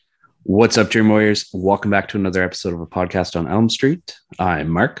What's up, Dream Warriors? Welcome back to another episode of a podcast on Elm Street. I'm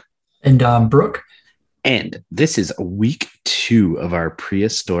Mark, And Brooke. and this is week 2 of our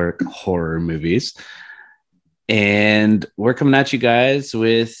prehistoric horror movies. And we're coming at you guys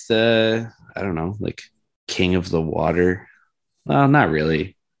with, like King of the Water. Well, not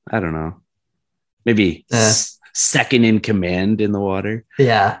really. I don't know. Maybe second in command in the water.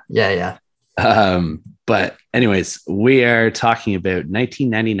 Yeah. But anyways, we are talking about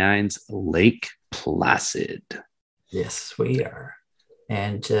 1999's Lake Placid. Yes, we are.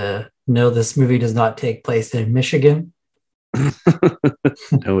 And no, this movie does not take place in Michigan.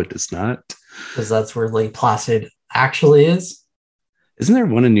 No, it does not. Because that's where Lake Placid actually is. Isn't there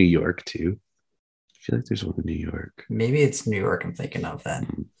one in New York too? I feel like there's one in New York. Maybe it's New York I'm thinking of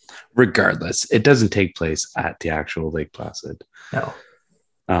then. Regardless, it doesn't take place at the actual Lake Placid. No.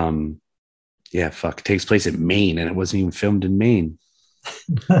 Yeah, fuck. It takes place in Maine, and it wasn't even filmed in Maine.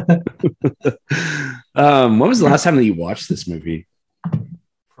 When was the last time that you watched this movie?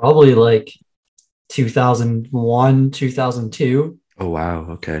 Probably like 2001, 2002. Oh wow,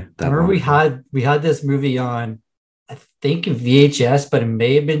 okay. I remember we had this movie on, I think VHS, but it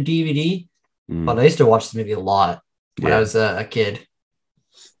may have been DVD. But I used to watch this movie a lot when I was a kid.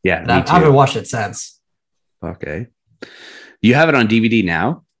 Yeah, and I haven't watched it since. Okay, you have it on DVD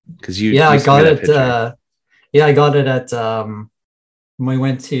now? Because I got it. I got it at when we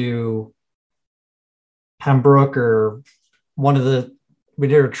went to Pembroke or we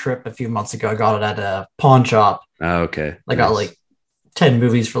did a trip a few months ago. I got it at a pawn shop. Oh, okay. I got like 10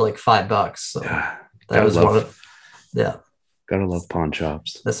 movies for like $5. So that was one of Gotta love pawn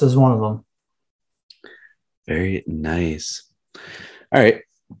shops. This is one of them. Very nice. All right.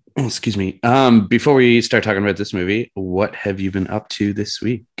 Oh, excuse me. Before we start talking about this movie, what have you been up to this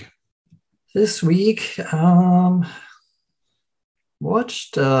week? This week,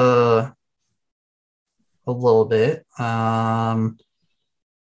 watched a little bit. Not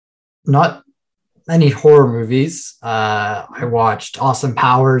any horror movies. I watched Austin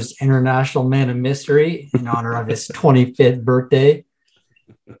Powers International Man of Mystery in honor of his 25th birthday.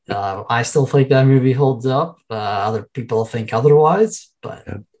 I still think that movie holds up. Other people think otherwise, but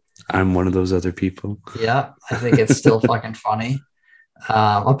I'm one of those other people. Yeah, I think it's still fucking funny.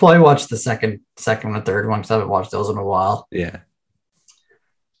 I'll probably watch the second and third one because I haven't watched those in a while. Yeah.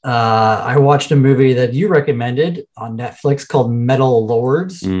 I watched a movie that you recommended on Netflix called Metal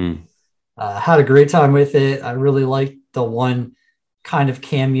Lords. Had a great time with it. I really liked the one kind of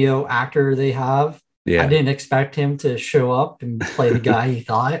cameo actor they have. Yeah. I didn't expect him to show up and play the guy he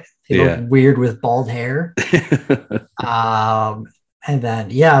thought. He looked weird with bald hair. And then,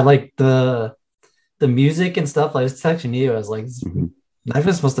 like the music and stuff. I was texting you. I was like,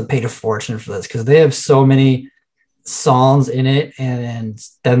 Netflix must have paid a fortune for this because they have so many songs in it. And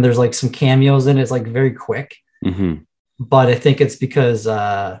then there's like some cameos in it. It's like very quick. But I think it's because,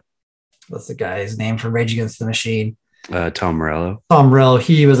 what's the guy's name from Rage Against the Machine? Tom Morello. Tom Morello.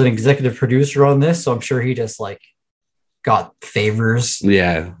 He was an executive producer on this. So I'm sure he just like got favors.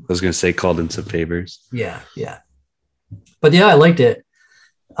 Yeah. I was going to say called in some favors. Yeah. But I liked it.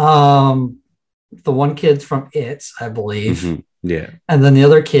 The one kid's from It, I believe. Yeah. And then the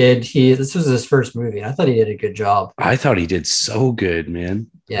other kid, this was his first movie. And I thought he did a good job. I thought he did so good, man.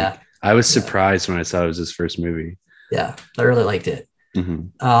 Yeah. I was surprised when I saw it was his first movie. Yeah. I really liked it.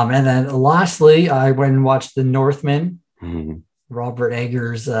 And then lastly, I went and watched The Northman, Robert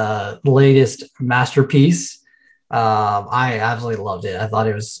Eggers' latest masterpiece. I absolutely loved it. I thought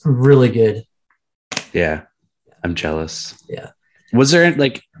it was really good. Yeah. I'm jealous. Yeah. Was there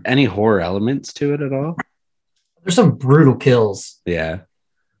like any horror elements to it at all? There's some brutal kills. Yeah.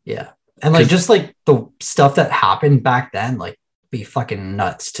 Yeah. And like just like the stuff that happened back then, like be fucking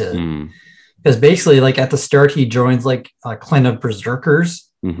nuts to because basically like at the start he joins like a clan of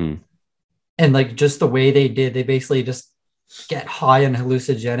berserkers. And like just the way they basically just get high on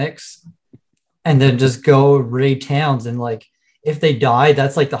hallucinogenics and then just go raid towns, and like if they die,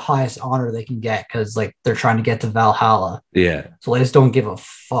 that's like the highest honor they can get because like they're trying to get to Valhalla. Yeah. So they just don't give a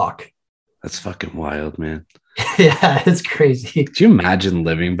fuck. That's fucking wild, man. Yeah, it's crazy. Could you imagine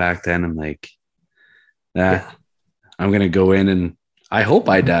living back then and like, I'm gonna go in and I hope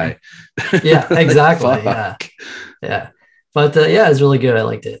I die. Yeah, exactly. Yeah. But it's really good. I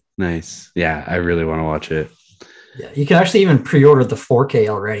liked it. Nice. Yeah, I really want to watch it. Yeah, you can actually even pre-order the 4K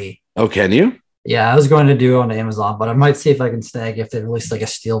already. Oh, can you? Yeah, I was going to do it on Amazon, but I might see if I can snag if they release like a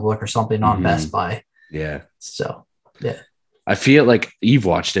Steelbook or something on Best Buy. Yeah. So, yeah. I feel like you've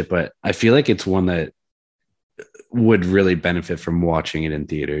watched it, but I feel like it's one that would really benefit from watching it in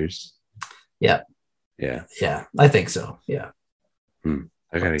theaters. Yeah. Yeah. Yeah, I think so. Yeah.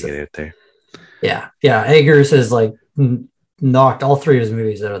 I gotta get it there. Yeah. Eggers has like knocked all three of his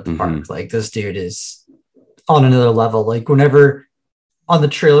movies out of the park. Like this dude is on another level. Like whenever on the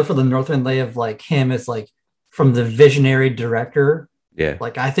trailer for the Northman, they have like him as like from the visionary director. Yeah.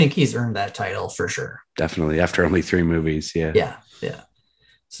 Like I think he's earned that title for sure. Definitely. After only 3 movies. Yeah. Yeah.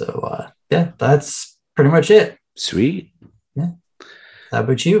 So that's pretty much it. Sweet. Yeah. How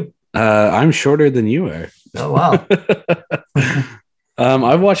about you? I'm shorter than you are. Oh wow.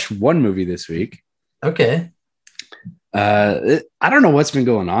 I watched one movie this week. Okay. I don't know what's been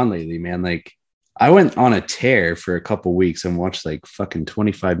going on lately, man. Like I went on a tear for a couple weeks and watched like fucking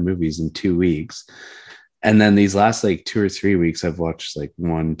 25 movies in 2 weeks. And then these last like 2 or 3 weeks, I've watched like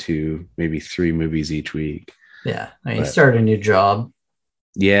 1, 2, maybe 3 movies each week. Yeah. You started a new job.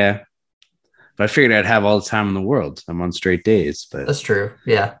 Yeah. But I figured I'd have all the time in the world. I'm on straight days, but that's true.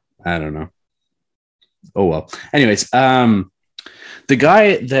 Yeah. I don't know. Oh, well. Anyways, the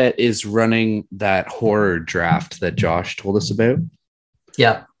guy that is running that horror draft that Josh told us about.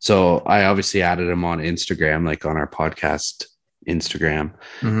 Yeah. So I obviously added him on Instagram, like on our podcast Instagram.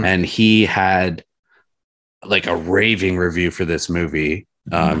 And he had like a raving review for this movie.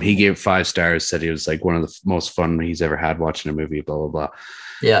 He gave 5 stars, said he was like one of the most fun he's ever had watching a movie, blah, blah, blah.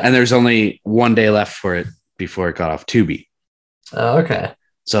 Yeah. And there's only 1 day left for it before it got off Tubi. Okay.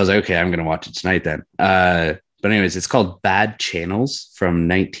 So I was like, okay, I'm going to watch it tonight then. But anyways, it's called Bad Channels from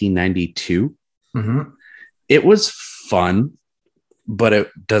 1992. It was fun, but it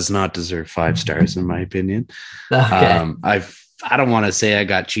does not deserve 5 stars in my opinion. Okay. I don't want to say I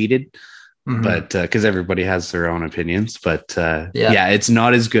got cheated, but because everybody has their own opinions, but yeah, it's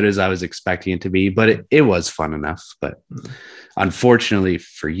not as good as I was expecting it to be, but it was fun enough. But unfortunately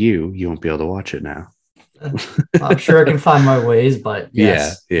for you, you won't be able to watch it now. I'm sure I can find my ways, but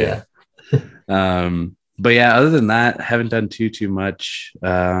yes. Yeah. But yeah, other than that, I haven't done too much.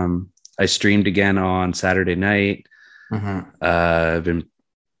 I streamed again on Saturday night. I've been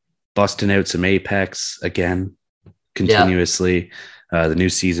busting out some Apex again continuously. The new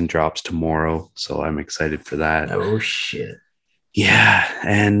season drops tomorrow, so I'm excited for that. Oh shit. Yeah.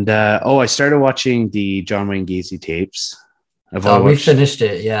 And I started watching the John Wayne Gacy tapes. We finished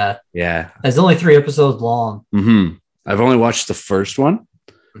it. Yeah. It's only 3 episodes long. I've only watched the first one.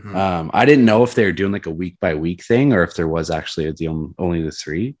 I didn't know if they were doing like a week by week thing or if there was actually only the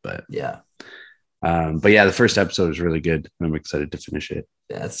 3, but yeah. But yeah, the first episode was really good. I'm excited to finish it.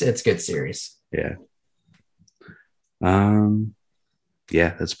 Yeah, it's a good series. Yeah.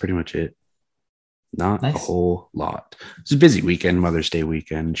 Yeah, that's pretty much it. Not a whole lot. It's a busy weekend, Mother's Day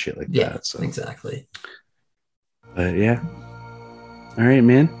weekend, shit like that. So exactly. But yeah. All right,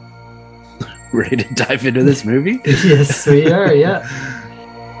 man. Ready to dive into this movie? Yes, we are. Yeah.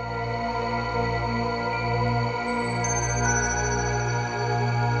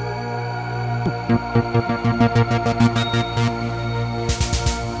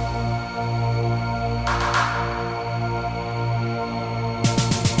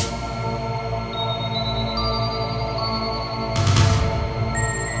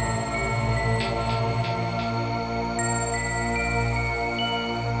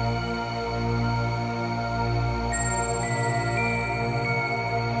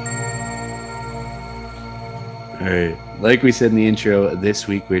 All right. Like we said in the intro, this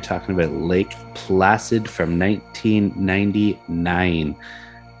week we're talking about Lake Placid from 1999.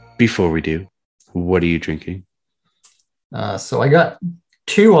 Before we do, what are you drinking? So I got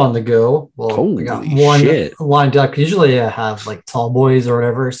 2 on the go. Well, holy I got 1 shit. lined up. Usually I have like tall boys or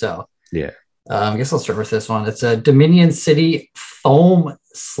whatever. So yeah. I guess I'll start with this one. It's a Dominion City Foam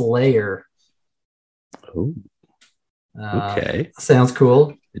Slayer. Oh. Okay. Sounds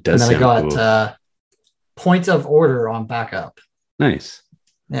cool. It does. And then I got Point of Order on backup. Nice.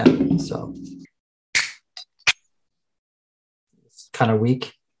 Yeah. So it's kind of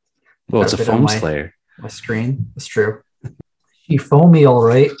weak. Well, it's a foam slayer. My screen. It's true. You foamy, all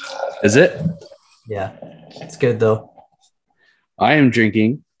right. Is it? Yeah. It's good though. I am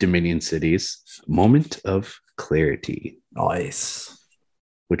drinking Dominion City's Moment of Clarity. Nice.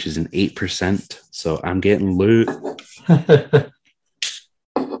 Which is an 8%. So I'm getting loot.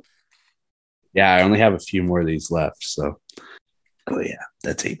 Yeah, I only have a few more of these left. So, yeah,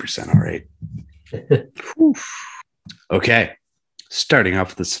 that's 8%. All right. Okay. Starting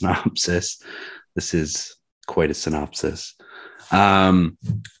off with the synopsis. This is quite a synopsis. 3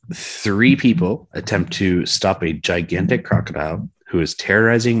 people attempt to stop a gigantic crocodile who is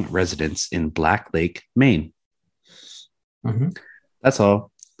terrorizing residents in Black Lake, Maine. That's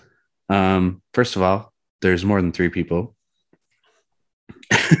all. First of all, there's more than 3 people.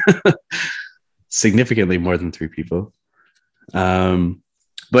 Significantly more than 3 people.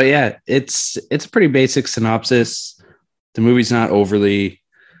 But yeah, it's a pretty basic synopsis. The movie's not overly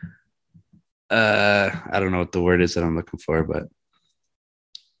I don't know what the word is that I'm looking for, but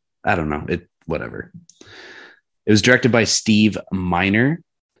I don't know. Whatever. It was directed by Steve Miner,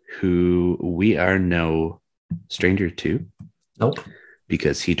 who we are no stranger to. Nope.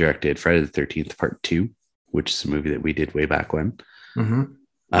 Because he directed Friday the 13th Part 2, which is a movie that we did way back when. Mm-hmm.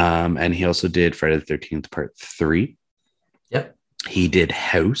 And he also did Friday the 13th Part 3. Yep. He did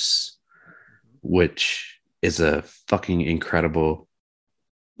House, which is a fucking incredible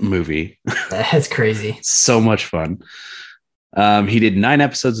movie. That's crazy. So much fun. He did 9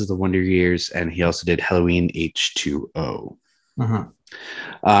 episodes of The Wonder Years, and he also did Halloween H2O. Mm-hmm.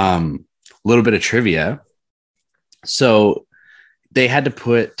 A little bit of trivia. So they had to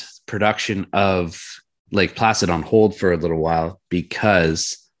put production of Lake Placid on hold for a little while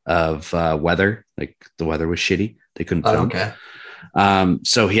because of weather. Like the weather was shitty. They couldn't film. Okay.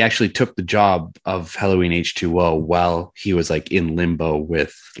 So he actually took the job of Halloween H2O while he was like in limbo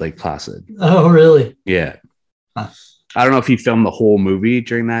with Lake Placid. Oh, really? Yeah. Huh. I don't know if he filmed the whole movie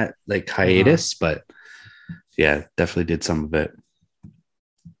during that like hiatus, but yeah, definitely did some of it.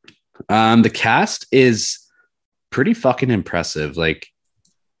 The cast is pretty fucking impressive. Like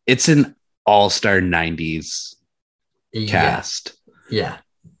it's an all-star 90s cast. Yeah.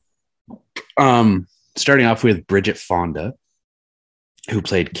 Starting off with Bridget Fonda, who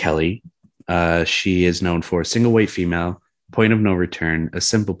played Kelly. She is known for Single White Female, Point of No Return, A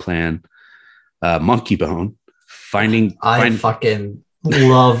Simple Plan, Monkey Bone, I fucking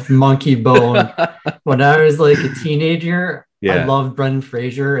loved Monkey Bone. When I was like a teenager, I loved Brendan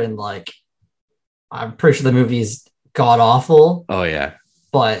Fraser, and like I'm pretty sure the movie's god awful. Oh yeah.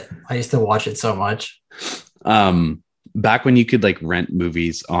 But I used to watch it so much. Back when you could like rent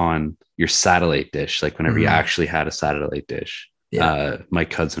movies on your satellite dish, like whenever you actually had a satellite dish. My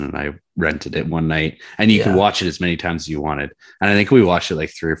cousin and I rented it one night, and you could watch it as many times as you wanted. And I think we watched it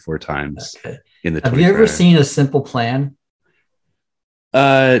like 3 or 4 times. Okay. In the Have you ever seen A Simple Plan?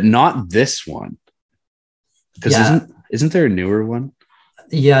 Not this one. Because isn't there a newer one?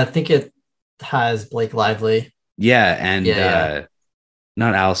 Yeah, I think it has Blake Lively. Yeah, and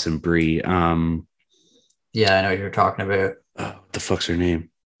not Alison Brie. Yeah, I know what you're talking about. Oh, what the fuck's her name?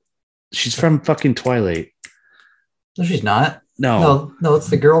 She's from fucking Twilight. No, she's not. No, it's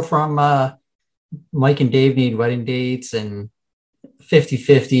the girl from Mike and Dave Need Wedding Dates and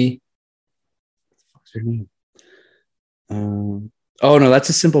 50-50. What's her name? Oh no, that's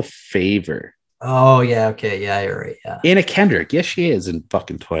A Simple Favor. Oh yeah, okay, yeah, you're right. Yeah, Anna Kendrick. Yes, she is in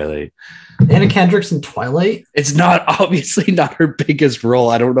fucking Twilight. Anna Kendrick's in Twilight. It's not obviously not her biggest role.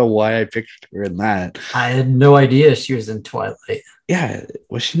 I don't know why I pictured her in that. I had no idea she was in Twilight. Yeah,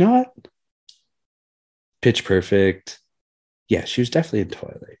 was she not? Pitch Perfect. Yeah, she was definitely in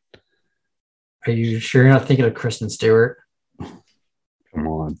Twilight. Are you sure you're not thinking of Kristen Stewart? Come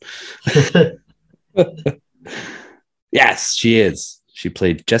on. Yes, she is. She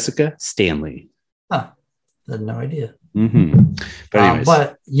played Jessica Stanley. Huh. I had no idea. Mm-hmm.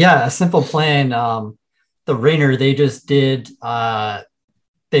 But yeah, A Simple Plan. The Ringer, they just did.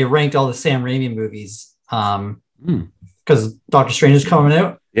 They ranked all the Sam Raimi movies because Doctor Strange is coming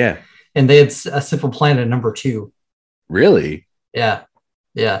out. Yeah, and they had A Simple Plan at number 2. Really? Yeah.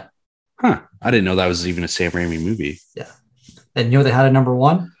 Huh. I didn't know that was even a Sam Raimi movie. Yeah. And you know they had a number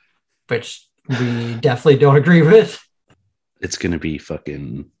 1, which we definitely don't agree with. It's gonna be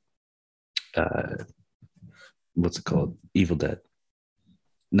fucking what's it called? Evil Dead.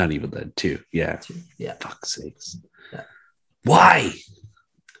 Not Evil Dead 2. Yeah. 2. Yeah. Fuck's sakes. Yeah. Why?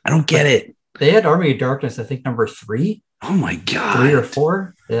 I don't get it. They had Army of Darkness, I think, number 3. Oh my god. 3 or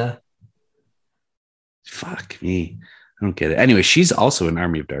 4. Yeah. Fuck me. I don't get it. Anyway, she's also in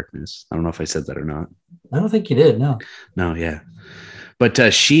Army of Darkness. I don't know if I said that or not. I don't think you did. No. No, yeah.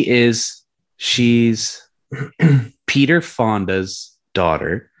 But she's Peter Fonda's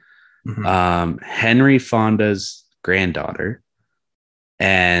daughter, Henry Fonda's granddaughter,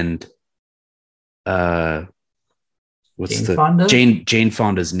 and Jane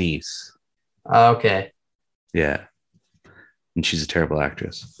Fonda's niece. Okay. Yeah. And she's a terrible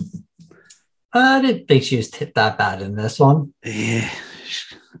actress. I didn't think she was that bad in this one. Yeah,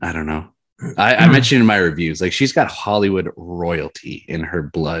 I don't know. I mentioned in my reviews, like she's got Hollywood royalty in her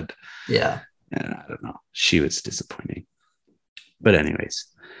blood. Yeah. And I don't know. She was disappointing. But anyways,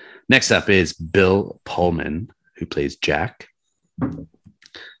 next up is Bill Pullman, who plays Jack.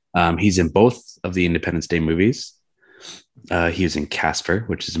 He's in both of the Independence Day movies. He was in Casper,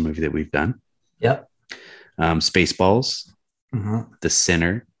 which is a movie that we've done. Yep. Spaceballs, The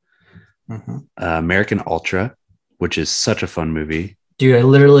Sinner, American Ultra, which is such a fun movie. Dude,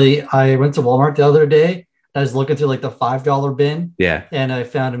 I went to Walmart the other day. I was looking through like the $5 bin. Yeah. And I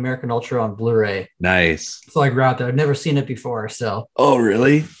found American Ultra on Blu-ray. Nice. So I grabbed it. I've never seen it before. So oh,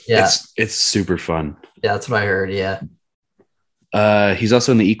 really? Yeah. It's super fun. Yeah, that's what I heard. Yeah. He's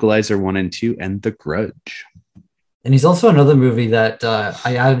also in The Equalizer 1 and 2 and The Grudge. And he's also another movie that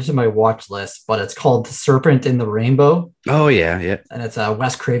I added to my watch list, but it's called The Serpent in the Rainbow. Oh, yeah, yeah. And it's a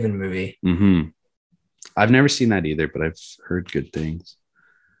Wes Craven movie. Mm-hmm. I've never seen that either, but I've heard good things.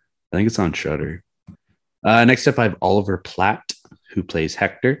 I think it's on Shudder. Next up, I have Oliver Platt, who plays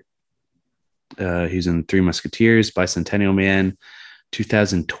Hector. He's in Three Musketeers, Bicentennial Man,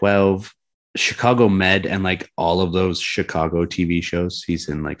 2012, Chicago Med, and like all of those Chicago TV shows. He's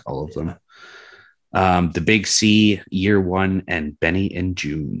in like all of them. The Big C, Year One, and Benny and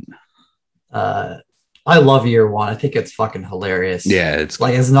June. I love Year One. I think it's fucking hilarious. Yeah, it's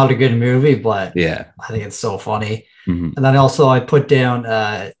not a good movie, but yeah, I think it's so funny. Mm-hmm. And then also I put down.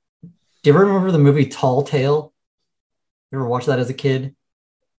 Do you ever remember the movie Tall Tale? You ever watch that as a kid?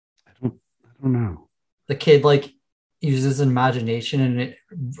 I don't know. The kid like uses his imagination and it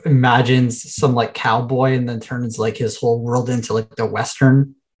imagines some like cowboy and then turns like his whole world into like the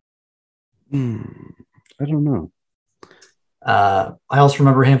Western. I don't know. I also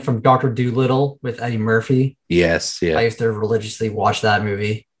remember him from Dr. Dolittle with Eddie Murphy. Yes, yeah. I used to religiously watch that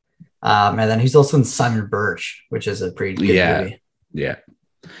movie. And then he's also in Simon Birch, which is a pretty good movie.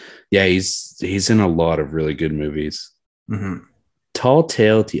 Yeah, he's in a lot of really good movies. Mm-hmm. Tall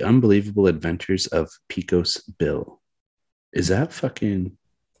Tale, The Unbelievable Adventures of Pecos Bill. Is that fucking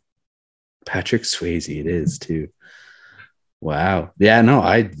Patrick Swayze? It is too. Wow. Yeah, no,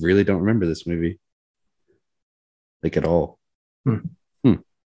 I really don't remember this movie. Like at all.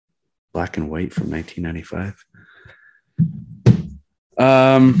 Black and white from 1995.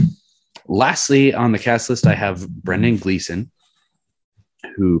 Lastly, on the cast list, I have Brendan Gleeson,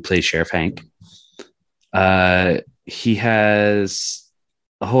 who plays Sheriff Hank. He has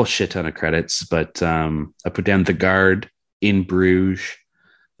a whole shit ton of credits, but I put down The Guard, In Bruges,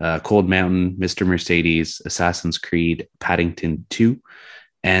 Cold Mountain, Mr. Mercedes, Assassin's Creed, Paddington 2,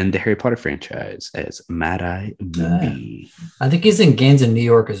 and the Harry Potter franchise as Mad-Eye Moody. I think he's in Gangs in New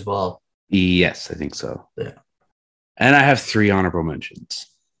York as well. Yes, I think so. Yeah. And I have 3 honorable mentions.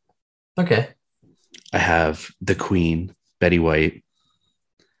 Okay. I have the Queen, Betty White.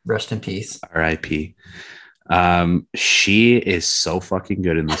 Rest in peace. R.I.P. She is so fucking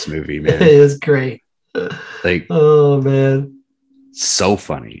good in this movie, man. It is great. Like, oh man, so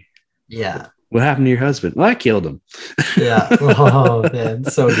funny. Yeah. What happened to your husband? Well, I killed him. Yeah. Oh man,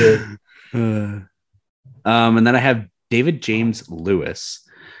 so good. And then I have David James Lewis,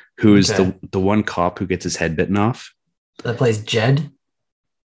 who is the one cop who gets his head bitten off. That plays Jed.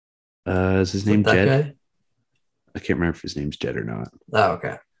 Is his name Jed? Guy? I can't remember if his name's Jed or not. Oh,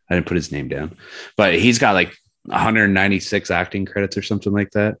 okay. I didn't put his name down, but he's got like 196 acting credits or something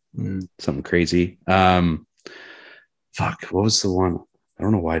like that. Something crazy. Fuck, what was the one? I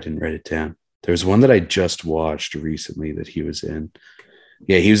don't know why I didn't write it down. There's one that I just watched recently that he was in.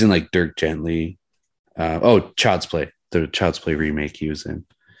 Yeah, he was in like Dirk Gently. Child's Play. The Child's Play remake he was in.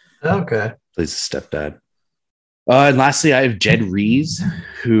 Okay. Plays a stepdad. And lastly, I have Jed Rees,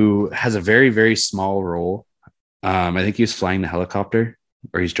 who has a very, very small role. I think he was flying the helicopter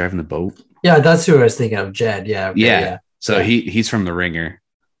or he's driving the boat. Yeah, that's who I was thinking of, Jed. Yeah. Okay, yeah. So yeah. He's from The Ringer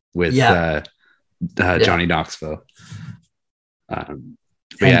with Johnny Knoxville.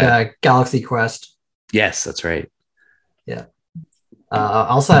 Galaxy Quest. Yes, that's right. Yeah. I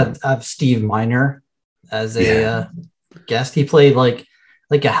also have Steve Miner as a guest. He played like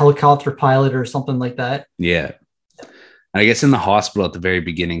a helicopter pilot or something like that. Yeah. I guess in the hospital at the very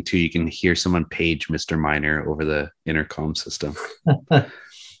beginning too, you can hear someone page Mr. Miner over the intercom system. That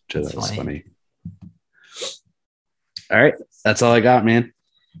was funny. All right. That's all I got, man.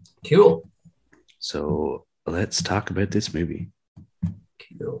 Cool. So let's talk about this movie.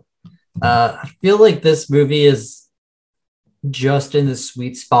 Cool. I feel like this movie is just in the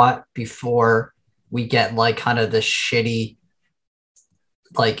sweet spot before we get like kind of the shitty,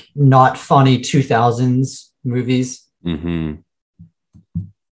 like not funny 2000s movies. Mm-hmm.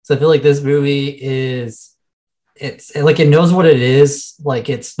 So I feel like this movie it's like it knows what it is. Like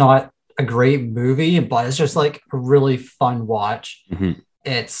it's not a great movie, but it's just like a really fun watch. Mm-hmm.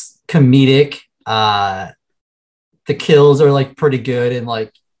 It's comedic. The kills are like pretty good and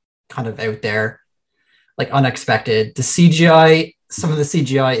like kind of out there, like unexpected. The CGI, some of the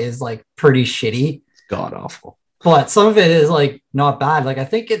CGI is like pretty shitty. It's god awful. But some of it is like not bad. Like I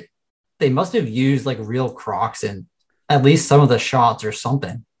think they must have used like real Crocs in at least some of the shots or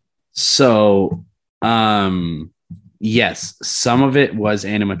something. So yes, some of it was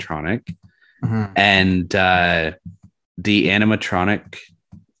animatronic, and the animatronic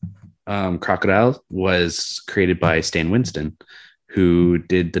crocodile was created by Stan Winston, who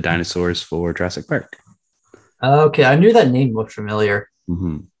did the dinosaurs for Jurassic Park. Okay, I knew that name looked familiar.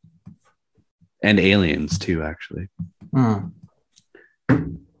 Mm-hmm. And Aliens too, actually.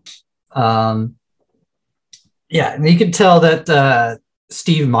 Yeah, and you can tell that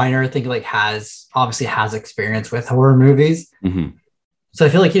Steve Miner, I think, like obviously has experience with horror movies. Mm-hmm. So I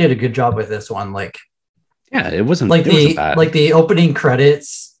feel like he did a good job with this one. Like, yeah, it wasn't bad. Like the opening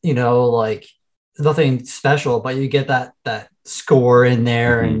credits, you know, like nothing special, but you get that score in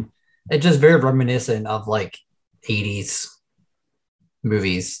there, and it's just very reminiscent of like 80s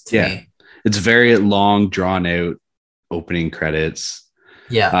movies to me. It's very long, drawn out opening credits.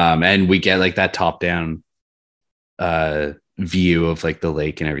 Yeah. And we get like that top down view of like the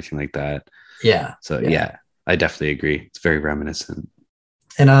lake and everything like that. Yeah. So yeah, I definitely agree. It's very reminiscent.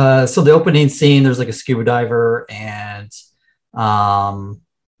 And so the opening scene, there's like a scuba diver and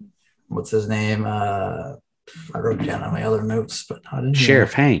what's his name? I wrote it down on my other notes, but I didn't.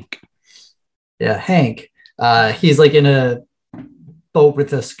 Sheriff Hank. Yeah, Hank. He's like in a boat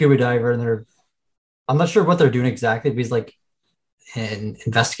with a scuba diver, and I'm not sure what they're doing exactly, but he's like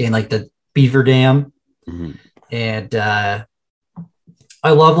investigating like the beaver dam. And I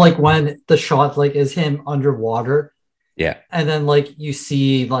love like when the shot like is him underwater. Yeah. And then like you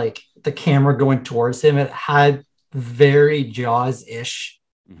see like the camera going towards him. It had very Jaws-ish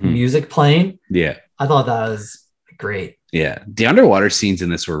music playing. Yeah. I thought that was great. Yeah. The underwater scenes in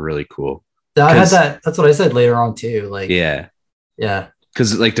this were really cool. I had that. That's what I said later on too. Like, yeah.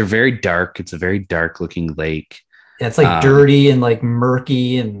 Because like they're very dark. It's a very dark looking lake. Yeah, it's like dirty and like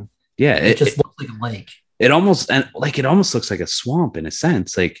murky, and it just looks like a lake. It almost looks like a swamp in a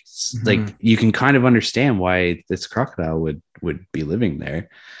sense. Like you can kind of understand why this crocodile would be living there.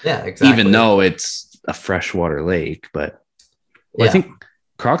 Yeah, exactly. Even though it's a freshwater lake, but I think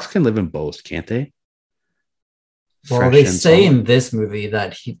crocs can live in both, can't they? Well, they say in this movie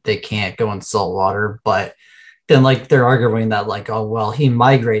that they can't go in salt water, but then like they're arguing that like, oh well, he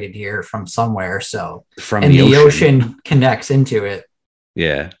migrated here from somewhere, so from the ocean connects into it.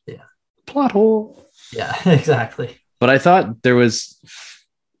 Yeah. Plot hole. Yeah, exactly. But I thought there was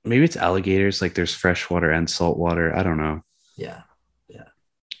maybe it's alligators, like there's freshwater and saltwater. I don't know. Yeah.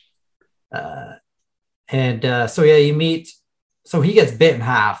 So you meet. So he gets bit in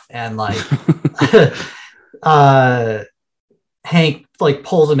half, and like Hank like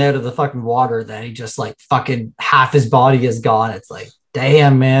pulls him out of the fucking water. Then he just like fucking half his body is gone. It's like,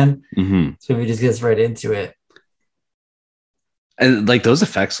 damn, man. So he just gets right into it. And like those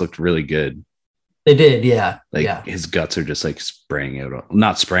effects looked really good. They did, yeah. Like his guts are just like spraying out,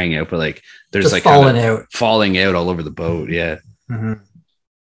 not spraying out, but like there's just like falling out all over the boat. Yeah.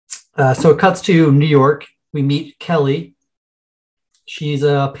 So it cuts to New York. We meet Kelly. She's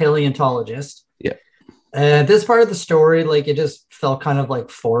a paleontologist. Yeah. And this part of the story, like it just felt kind of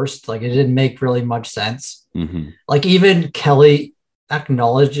like forced. Like it didn't make really much sense. Like even Kelly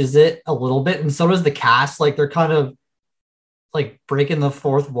acknowledges it a little bit, and so does the cast. Like they're kind of like breaking the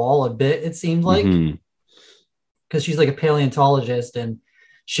fourth wall a bit, it seemed like, because she's like a paleontologist and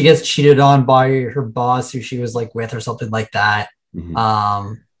she gets cheated on by her boss who she was like with or something like that.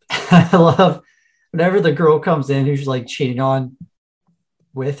 I love whenever the girl comes in who's like cheating on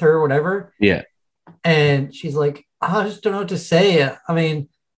with her or whatever. Yeah. And she's like, I just don't know what to say. I mean,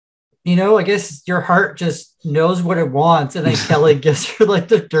 you know, I guess your heart just knows what it wants. And then Kelly gives her like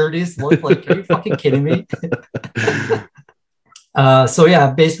the dirtiest look, like, are you fucking kidding me? So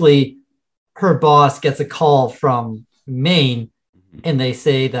yeah, basically her boss gets a call from Maine and they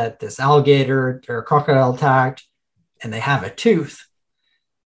say that this alligator or crocodile attacked and they have a tooth.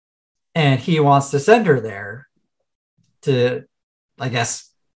 And he wants to send her there to, I guess,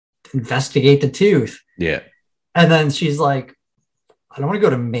 investigate the tooth. Yeah. And then she's like, I don't want to go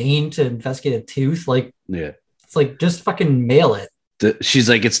to Maine to investigate a tooth. Like, it's like, just fucking mail it. She's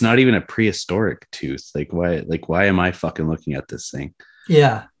like, it's not even a prehistoric tooth. Like, why am I fucking looking at this thing?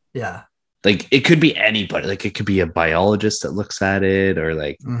 Yeah. Like, it could be anybody. Like, it could be a biologist that looks at it, or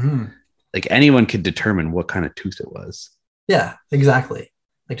like anyone could determine what kind of tooth it was. Yeah, exactly.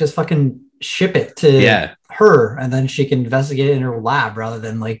 Like, just fucking ship it to her, and then she can investigate it in her lab rather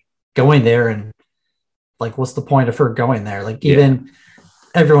than like going there. And like, what's the point of her going there? Like, even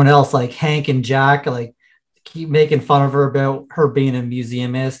everyone else, like Hank and Jack, like, keep making fun of her about her being a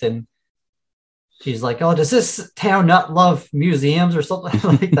museumist, and she's like, oh, does this town not love museums or something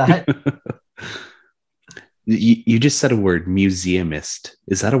like that? You just said a word, museumist.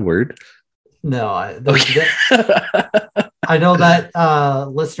 Is that a word? No, Okay. I know that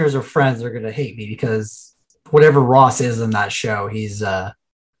listeners or friends are gonna hate me because whatever Ross is in that show, he's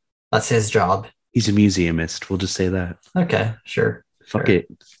that's his job. He's a museumist. We'll just say that. Okay, sure. Fuck Sure. it.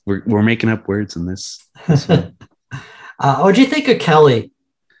 We're making up words in this one. What do you think of Kelly?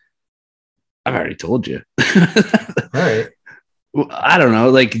 I've already told you. All right. I don't know.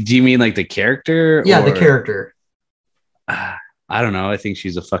 Like, do you mean like the character? Yeah, the Or character. I don't know. I think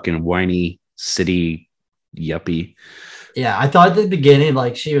she's a fucking whiny city yuppie. Yeah, I thought at the beginning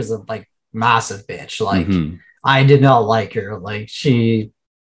like she was a like massive bitch. Like Mm-hmm. I did not like her. Like she,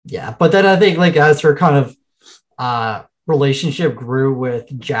 yeah. But then I think like as her kind of relationship grew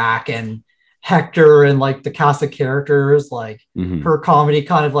with Jack and Hector and like the cast of characters, like Mm-hmm. her comedy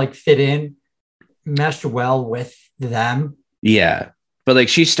kind of like fit in, meshed well with them. Yeah. But like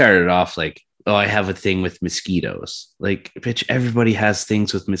she started off like, oh, I have a thing with mosquitoes. Like, bitch, everybody has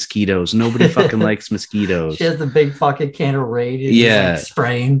things with mosquitoes. Nobody fucking likes She mosquitoes. has the big fucking can of Raid and just like Yeah.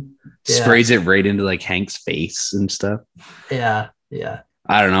 spraying. Yeah, Sprays it right into like Hank's face and stuff. yeah, yeah,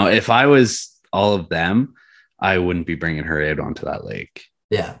 I don't know. If I was all of them, I wouldn't be bringing her out onto that lake.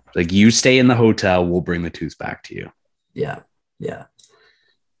 yeah, Like, you stay in the hotel, we'll bring the tooth back to you. yeah, yeah.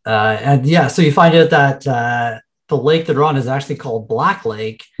 And yeah, so you find out that the lake they're on is actually called Black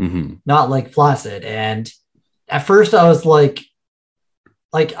Lake, Mm-hmm. not Lake Placid. And at first, I was like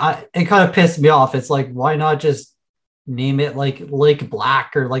it kind of pissed me off. It's like, why not just name it like Lake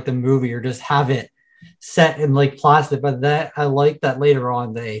Black or like the movie, or just have it set in Lake Placid? But that I like that later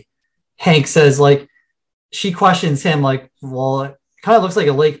on, Hank says like she questions him like, well, it kind of looks like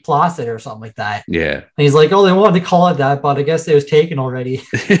a Lake Placid or something like that. Yeah. And he's like, oh, they wanted to call it that, but I guess it was taken already.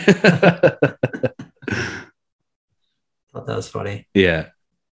 Thought that was funny. Yeah.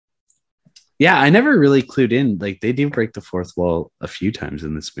 Yeah, I never really clued in. Like, they do break the fourth wall a few times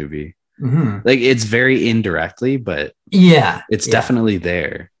in this movie. Mm-hmm. Like, it's very indirectly, but yeah, it's definitely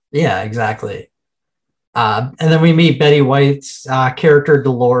there. Yeah, exactly. And then we meet Betty White's character,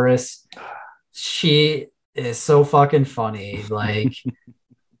 Dolores. She is so fucking funny. Like,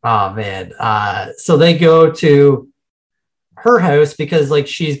 oh man. So they go to her house because like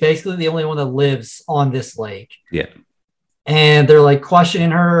she's basically the only one that lives on this lake. Yeah. And they're like questioning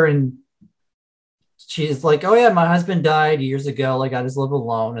her, and she's like, oh yeah, my husband died years ago. Like I just live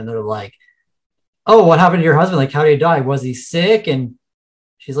alone. And they're like, oh, what happened to your husband? Like, how did he die? Was he sick? And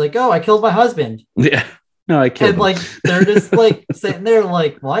she's like, oh, I killed my husband. Yeah. No, I killed him. Like they're just like sitting there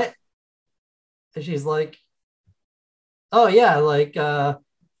like, what? And she's like, oh yeah, like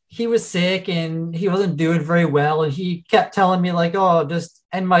he was sick and he wasn't doing very well. And he kept telling me like, oh, just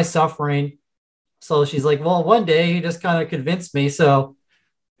end my suffering. So she's like, well, one day he just kind of convinced me. So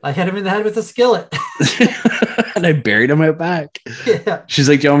I hit him in the head with a skillet. And I buried him out back. Yeah. She's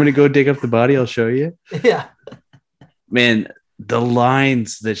like, do you want me to go dig up the body? I'll show you. Yeah. Man, the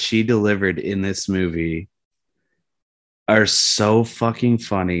lines that she delivered in this movie are so fucking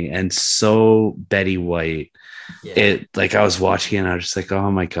funny and so Betty White. Yeah. It like I was watching it and I was just like, oh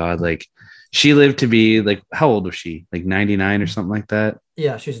my God, like she lived to be like, how old was she? Like 99 or something like that?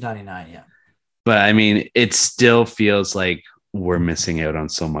 Yeah, she's 99. Yeah. But I mean, it still feels like we're missing out on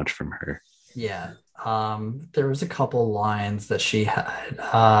so much from her. Yeah. There was a couple lines that she had.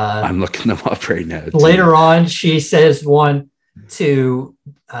 I'm looking them up right now. Later on, she says one to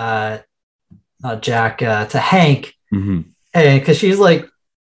not Jack, to Hank. Mm-hmm. And because she's like,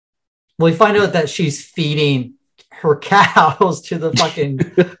 we find out that she's feeding her cows to the fucking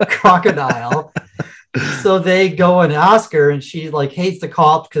crocodile. So they go and ask her, and she like hates the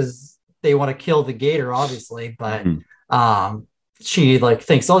cops because they want to kill the gator, obviously. But she like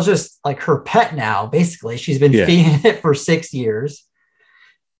thinks, oh, it's just like her pet now. Basically, she's been feeding it for 6 years.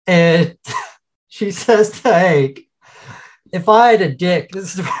 And she says to Hank, if I had a dick,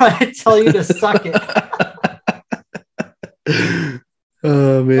 this is why I tell you to suck it.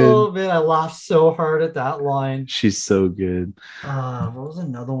 Oh man, I laughed so hard at that line. She's so good. What was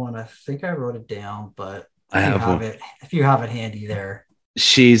another one? I think I wrote it down, but I have it. If you have it handy there.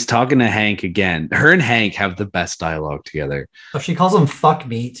 She's talking to Hank again. Her and Hank have the best dialogue together. Oh, she calls him fuck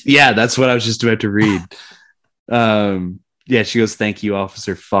meat. Yeah, that's what I was just about to read. Yeah, she goes, thank you,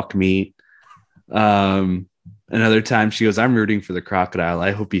 officer, fuck meat. Another time she goes, I'm rooting for the crocodile.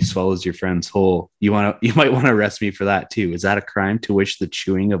 I hope he swallows your friend's whole. You might want to arrest me for that too. Is that a crime to wish the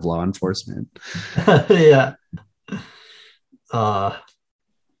chewing of law enforcement? Yeah.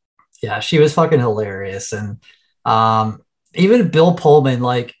 Yeah, she was fucking hilarious. And even Bill Pullman,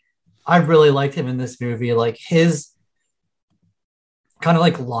 like, I really liked him in this movie. Like his kind of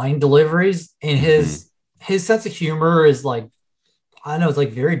like line deliveries and his sense of humor is like I don't know, it's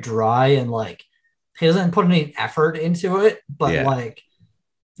like very dry and like he doesn't put any effort into it, but like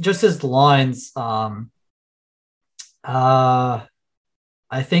just his lines. I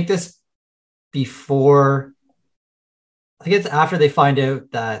think this before, I think it's after they find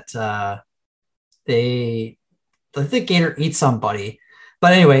out that they, I think Gator eats somebody.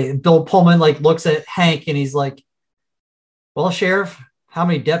 But anyway, Bill Pullman like looks at Hank and he's like, "Well, Sheriff, how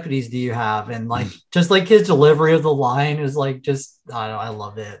many deputies do you have?" And like just like his delivery of the line is like just I don't know, I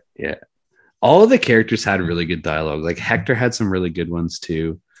love it. Yeah. All of the characters had really good dialogue. Like Hector had some really good ones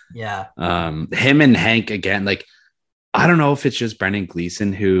too. Yeah. Him and Hank again, like I don't know if it's just Brendan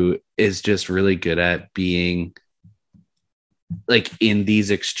Gleeson who is just really good at being like in these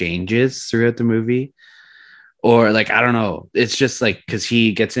exchanges throughout the movie, or like I don't know. It's just like because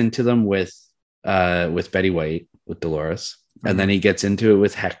he gets into them with Betty White, with Dolores, and then he gets into it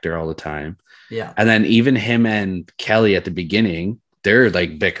with Hector all the time. Yeah. And then even him and Kelly at the beginning, they're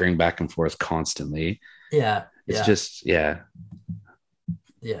like bickering back and forth constantly. Yeah. It's just Yeah.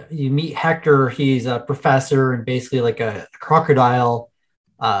 You meet Hector. He's a professor and basically like a crocodile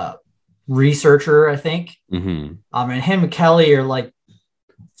researcher, I think. Mm-hmm. And him and Kelly are like,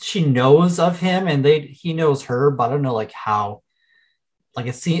 she knows of him and he knows her, but I don't know like how.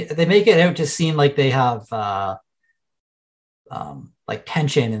 Like they make it out to seem like they have like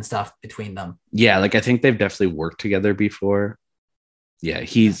tension and stuff between them. Yeah, like I think they've definitely worked together before. Yeah,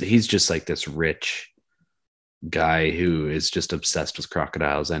 he's just like this rich guy who is just obsessed with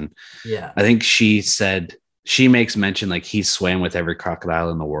crocodiles, and I think she makes mention like he swam with every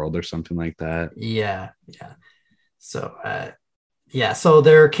crocodile in the world or something like that. So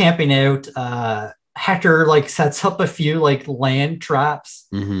they're camping out. Hector like sets up a few like land traps,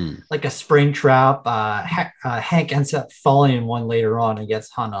 like a spring trap. Hank ends up falling in one later on and gets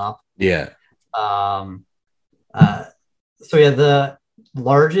hung up. The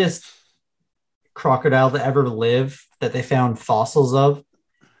largest crocodile to ever live that they found fossils of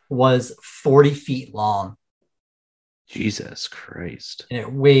was 40 feet long. Jesus Christ. And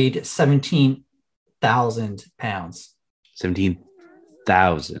it weighed 17,000 pounds.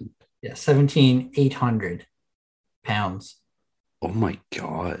 17,000. Yeah, 17,800 pounds. Oh my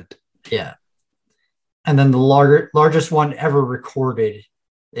God. Yeah. And then the largest one ever recorded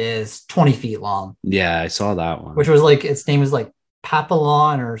is 20 feet long. Yeah, I saw that one. Which was like, its name is like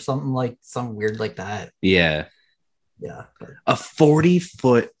Papillon or something weird like that. Yeah. Yeah. A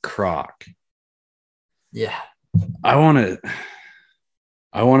 40-foot croc. Yeah. I want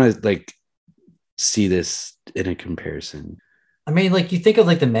to like see this in a comparison. I mean, like you think of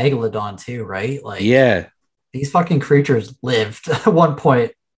like the megalodon too, right? Like, yeah, these fucking creatures lived at one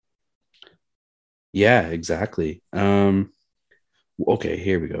point. Yeah, exactly. Okay,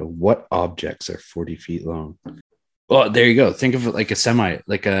 here we go. What objects are 40 feet long? Oh, there you go. Think of it like a semi,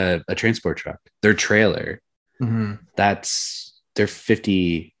 like a transport truck. Their trailer. They're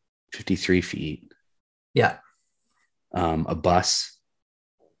 53 feet. Yeah. A bus,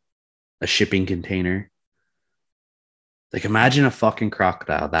 a shipping container. Like imagine a fucking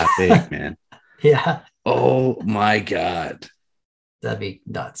crocodile that big, man. Yeah. Oh my God. That'd be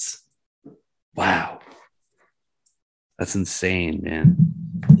nuts. Wow. That's insane, man.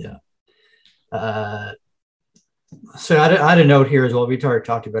 Yeah. So I had a note here as well. We already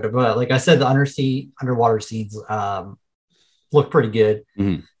talked about it, but like I said, the underwater scenes look pretty good.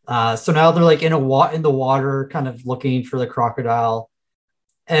 So now they're like in the water, kind of looking for the crocodile,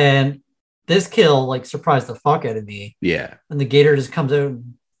 and this kill like surprised the fuck out of me. Yeah. And the gator just comes out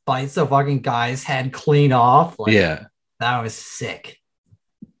and bites the fucking guy's head clean off. Like, yeah. That was sick.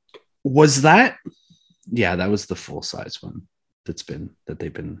 Was that? Yeah, that was the full size one that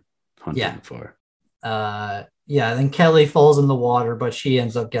they've been hunting for. Then Kelly falls in the water, but she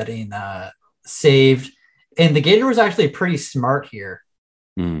ends up getting saved. And the gator was actually pretty smart here.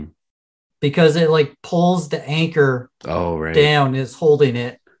 Because it like pulls the anchor down, is holding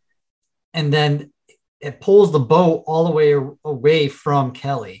it, and then it pulls the boat all the way away from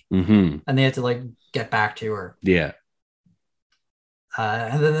Kelly, and they have to like get back to her. Yeah.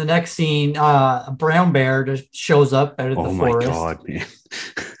 And then the next scene, a brown bear just shows up out of the forest. Oh my God, man.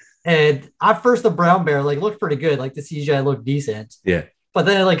 And at first the brown bear like looked pretty good, like the CGI looked decent. Yeah. But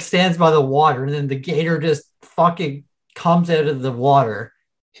then it like stands by the water, and then the gator just fucking comes out of the water.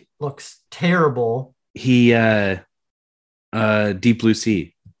 Looks terrible. He Deep Blue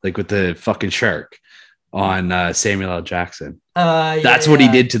Sea, like with the fucking shark on Samuel L. Jackson. That's what he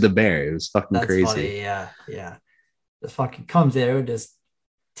did to the bear. It was fucking crazy. Funny. Yeah. Just fucking comes out, just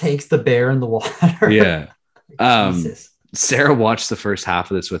takes the bear in the water. Yeah. Sarah watched the first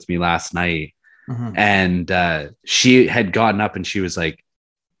half of this with me last night, And she had gotten up and she was like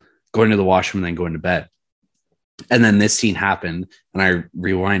going to the washroom and then going to bed. And then this scene happened and I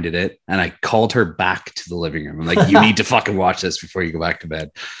rewinded it and I called her back to the living room. I'm like, you need to fucking watch this before you go back to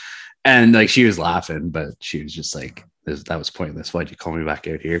bed. And like, she was laughing, but she was just like, that was pointless. Why'd you call me back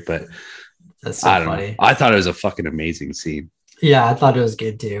out here? But that's so I don't funny. know. I thought it was a fucking amazing scene. Yeah, I thought it was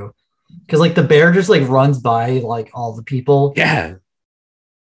good too. Cause like the bear just like runs by like all the people. Yeah.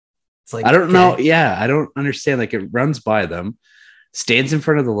 It's like, I don't know. Yeah. I don't understand. Like it runs by them, stands in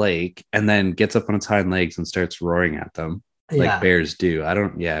front of the lake, and then gets up on its hind legs and starts roaring at them like bears do. I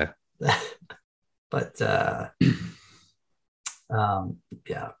don't, yeah. But yeah.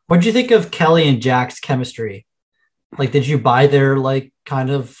 What'd you think of Kelly and Jack's chemistry? Like, did you buy their like kind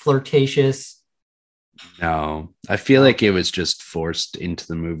of flirtatious? No, I feel like it was just forced into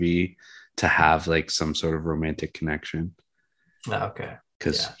the movie to have like some sort of romantic connection. Okay.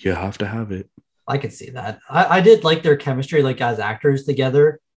 Because you have to have it. I could see that. I did like their chemistry, like as actors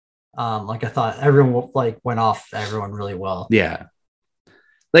together. Like I thought everyone like went off everyone really well. Yeah.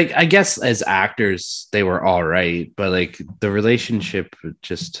 Like I guess as actors they were all right, but like the relationship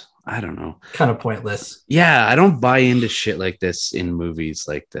just, I don't know. Kind of pointless. Yeah, I don't buy into shit like this in movies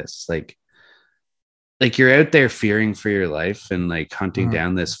like this. Like you're out there fearing for your life and like hunting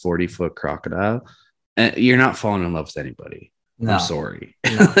down this 40-foot crocodile. And you're not falling in love with anybody. No. I'm sorry.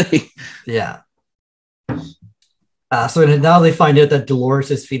 No. Yeah. So now they find out that Dolores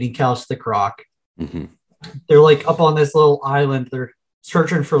is feeding cows to the croc. They're like up on this little island. They're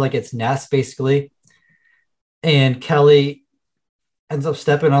searching for like its nest, basically. And Kelly ends up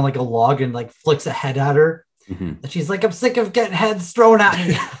stepping on like a log and like flicks a head at her. And she's like, I'm sick of getting heads thrown at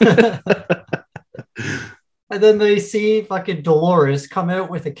me. And then they see fucking Dolores come out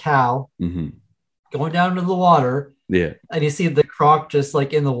with a cow going down into the water. Yeah. And you see the croc just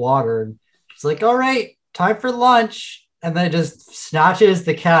like in the water. And she's like, all right, time for lunch. And then just snatches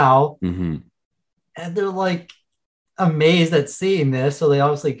the cow. And they're like amazed at seeing this. So they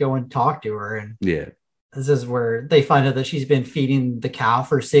obviously go and talk to her. And this is where they find out that she's been feeding the cow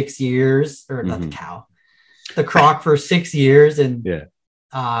for 6 years. Or not the cow, the croc for 6 years. And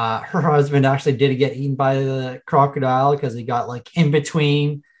her husband actually did get eaten by the crocodile because he got like in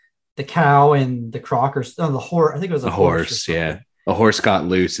between the cow and the croc, or the horse. I think it was a horse. Yeah. A horse got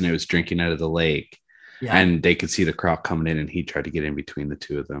loose and it was drinking out of the lake. Yeah. And they could see the croc coming in and he tried to get in between the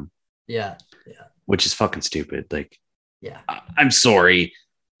two of them. Yeah. Yeah. Which is fucking stupid. Like, yeah, I'm sorry.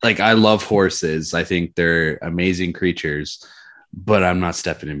 Like, I love horses. I think they're amazing creatures, but I'm not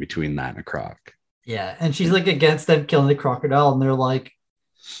stepping in between that and a croc. Yeah. And she's like against them killing the crocodile. And they're like,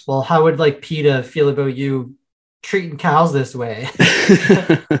 well, how would like PETA feel about you treating cows this way?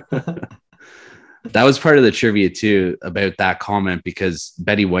 That was part of the trivia too about that comment, because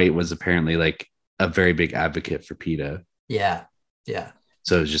Betty White was apparently like a very big advocate for PETA. Yeah. Yeah.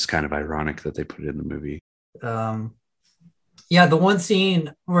 So it was just kind of ironic that they put it in the movie. Yeah, the one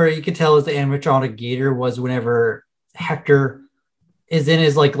scene where you could tell is the animatronic gator was whenever Hector is in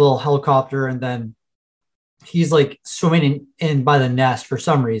his like little helicopter and then he's like swimming in by the nest for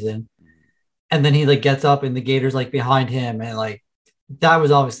some reason. And then he like gets up and the gator's like behind him. And like, that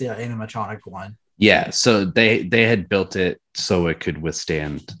was obviously an animatronic one. Yeah. So they had built it so it could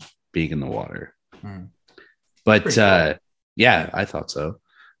withstand being in the water. But cool. Yeah, I thought so.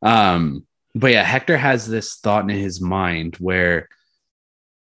 But yeah, Hector has this thought in his mind where,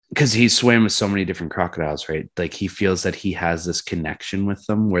 because he swam with so many different crocodiles, right? Like he feels that he has this connection with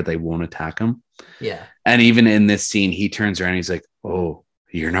them where they won't attack him. Yeah. And even in this scene, he turns around and he's like, oh,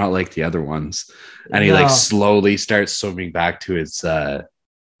 you're not like the other ones. And he like slowly starts swimming back to his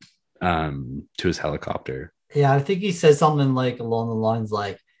helicopter. Yeah, I think he says something like along the lines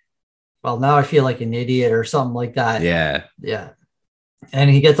like, well, now I feel like an idiot or something like that. Yeah. Yeah.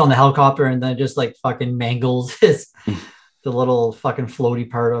 And he gets on the helicopter and then just like fucking mangles the little fucking floaty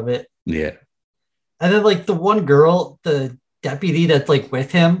part of it. Yeah. And then like the one girl, the deputy that's like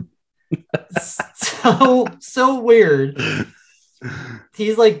with him, so weird.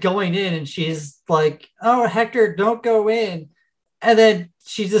 He's like going in and she's like, oh, Hector, don't go in. And then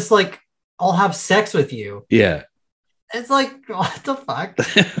she's just like, I'll have sex with you. Yeah. It's like, what the fuck?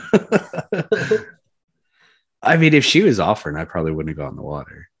 I mean, if she was offering, I probably wouldn't have gone in the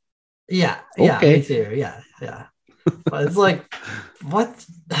water. Yeah. Yeah. Okay. Me too. Yeah. Yeah. But it's like, what?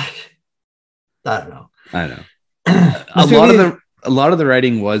 I don't know. I know. A lot of the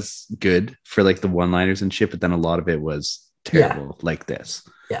writing was good for like the one-liners and shit, but then a lot of it was terrible, like this.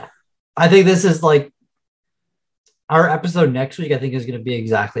 Yeah. I think this is like our episode next week, I think is going to be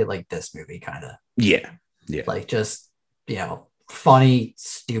exactly like this movie, kind of. Yeah. Yeah. Like just, funny,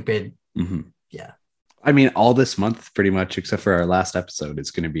 stupid, Yeah. I mean, all this month, pretty much, except for our last episode,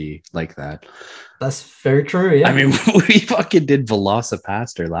 is going to be like that. That's very true. Yeah. I mean, we fucking did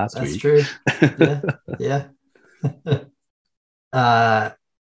Velocipaster last That's week. true. Yeah. Yeah.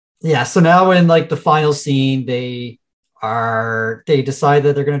 Yeah. So now in like the final scene, they decide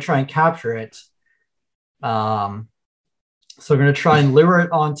that they're going to try and capture it. So they're going to try and lure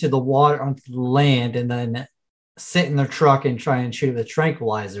it onto the water, onto the land, and then sit in their truck and try and shoot it with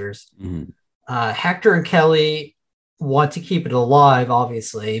tranquilizers. Mm-hmm. Hector and Kelly want to keep it alive,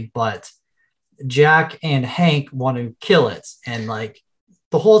 obviously, but Jack and Hank want to kill it. And like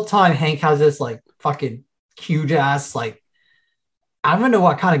the whole time, Hank has this like fucking huge ass, like, I don't know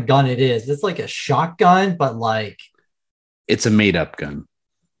what kind of gun it is. It's like a shotgun, but like it's a made up gun.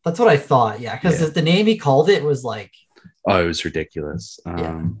 That's what I thought. Yeah, because the name he called it was like, oh, it was ridiculous.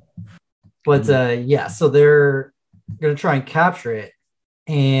 Yeah. But yeah, so they're gonna try and capture it.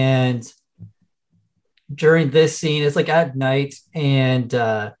 And during this scene, it's like at night, and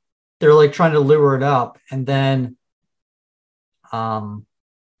they're like trying to lure it up, and then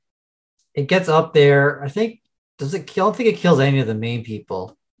it gets up there. I think does it kill? I don't think it kills any of the main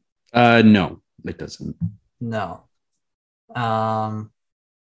people. No, it doesn't. No. How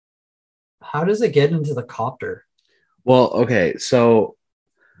does it get into the copter? Well, okay, so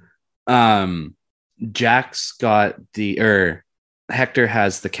Jack's got Hector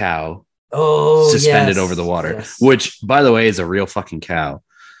has the cow suspended over the water, which by the way is a real fucking cow.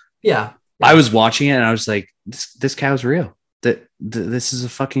 Yeah. I was watching it and I was like, this cow's real. This is a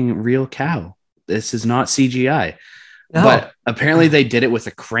fucking real cow. This is not CGI. No. But apparently they did it with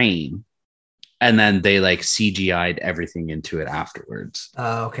a crane and then they like CGI'd everything into it afterwards.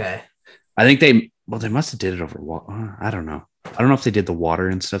 Okay. I think they must have did it over water. I don't know. I don't know if they did the water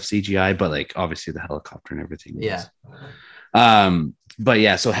and stuff CGI, but like obviously the helicopter and everything. Yeah. But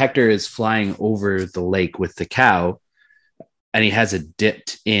yeah, so Hector is flying over the lake with the cow and he has it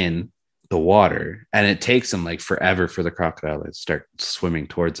dipped in the water and it takes him like forever for the crocodile to start swimming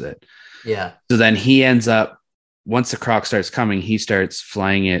towards it. Yeah. So then he ends up, once the croc starts coming, he starts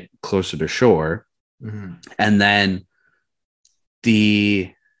flying it closer to shore. Mm-hmm. And then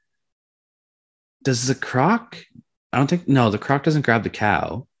does the croc, the croc doesn't grab the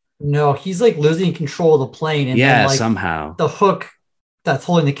cow. No, he's like losing control of the plane. And then, like, somehow the hook that's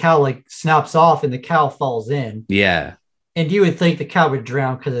holding the cow like snaps off and the cow falls in. Yeah. And you would think the cow would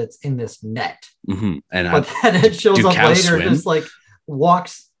drown because it's in this net. Mm-hmm. But then it shows up later and just like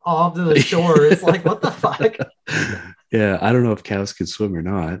walks off to the shore. It's like, what the fuck? Yeah, I don't know if cows can swim or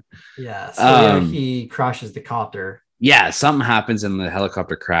not. Yeah, so he crashes the copter. Yeah, something happens and the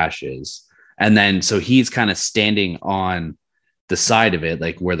helicopter crashes. And then so he's kind of standing on the side of it,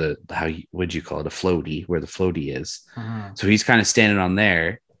 like where would you call it? A floaty, where the floaty is. Uh-huh. So he's kind of standing on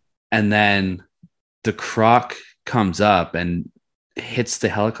there. And then the croc comes up and hits the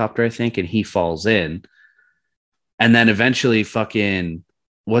helicopter, I think, and he falls in. And then eventually fucking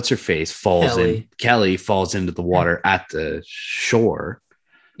what's her face falls in. Kelly falls into the water at the shore.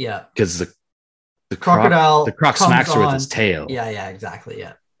 Yeah. Because the crocodile the croc smacks her with his tail. Yeah, exactly.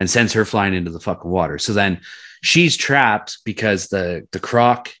 Yeah. And sends her flying into the fucking water. So then she's trapped because the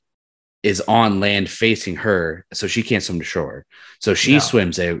croc is on land facing her, so she can't swim to shore. So she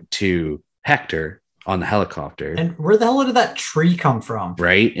swims out to Hector on the helicopter. And where the hell did that tree come from?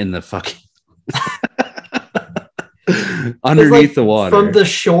 Right in the fucking underneath the water. From the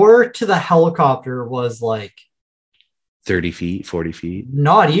shore to the helicopter was like 30 feet, 40 feet.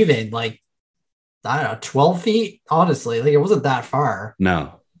 Not even, like, I don't know, 12 feet, honestly. Like, it wasn't that far.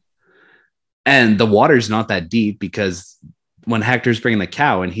 No. And the water's not that deep because when Hector's bringing the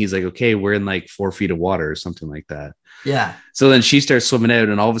cow and he's like, okay, we're in like 4 feet of water or something like that. Yeah. So then she starts swimming out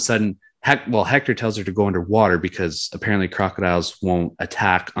and all of a sudden, Hector tells her to go underwater because apparently crocodiles won't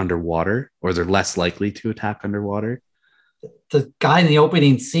attack underwater, or they're less likely to attack underwater. The guy in the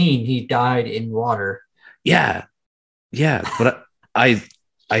opening scene, he died in water. Yeah. Yeah. But I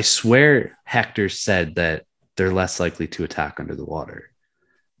swear Hector said that they're less likely to attack under the water.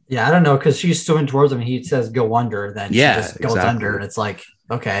 Yeah, I don't know, because she's swimming towards him and he says go under, then she just goes under, and it's like,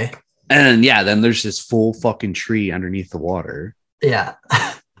 okay. And then there's this full fucking tree underneath the water. Yeah.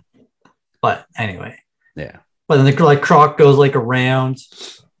 But anyway. Yeah. But then the croc goes like around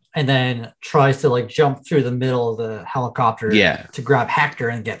and then tries to like jump through the middle of the helicopter to grab Hector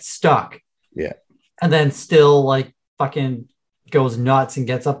and get stuck. Yeah. And then still like fucking goes nuts and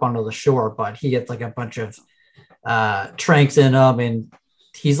gets up onto the shore, but he gets like a bunch of tranks in him and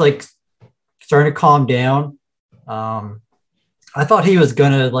he's like starting to calm down. I thought he was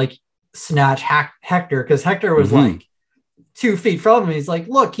gonna like snatch Hector because Hector was like 2 feet from him. He's like,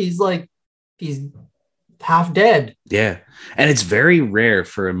 look, he's like he's half dead. Yeah. And it's very rare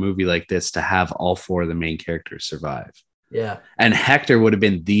for a movie like this to have all 4 of the main characters survive. Yeah. And Hector would have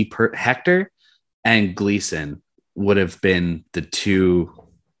been Hector and Gleason would have been the 2,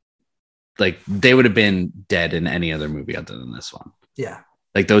 like they would have been dead in any other movie other than this one. Yeah.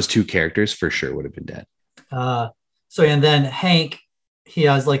 Like those 2 characters for sure would have been dead. And then Hank, he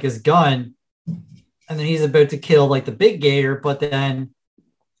has like his gun, and then he's about to kill like the big gator, but then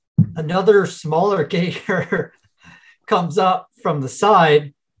another smaller gator comes up from the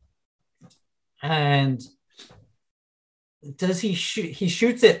side, and he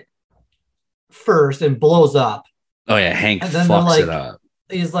shoots it first and blows up. Oh yeah, Hank fucks it up.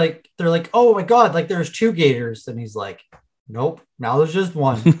 He's like, they're like, oh my god, like there's 2 gators, and he's like, nope, now there's just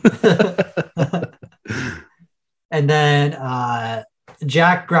one. And then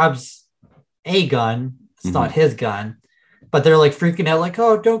Jack grabs a gun. It's not his gun, but they're like freaking out, like,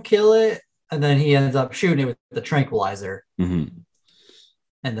 oh, don't kill it. And then he ends up shooting it with the tranquilizer. And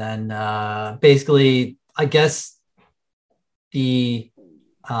then basically, I guess the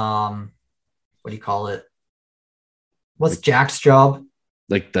what do you call it? What's Jack's job?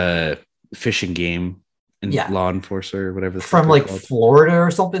 Like the fishing game and law enforcer or whatever. From like Florida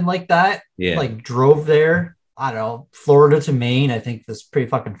or something like that. Yeah. Like drove there. I don't know, Florida to Maine. I think that's pretty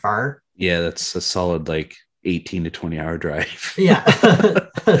fucking far. Yeah, that's a solid like 18 to 20 hour drive. Yeah.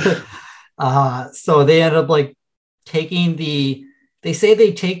 So they end up like taking they say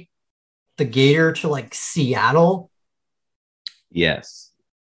they take the gator to like Seattle. Yes.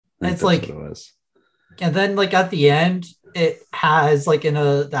 It's like, what it was. And then like at the end, it has like in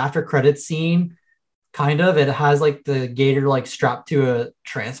the after credit scene, kind of, it has like the gator like strapped to a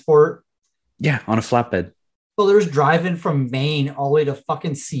transport. Yeah, on a flatbed. So there's driving from Maine all the way to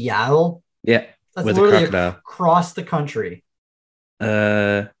fucking Seattle. Yeah, that's with literally a crocodile across the country.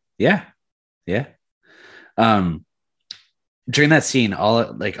 Yeah. During that scene,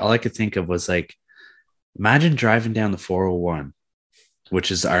 all I could think of was like, imagine driving down the 401, which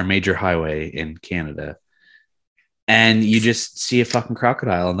is our major highway in Canada, and you just see a fucking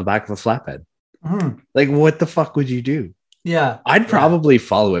crocodile on the back of a flatbed. Like, what the fuck would you do? Yeah, I'd probably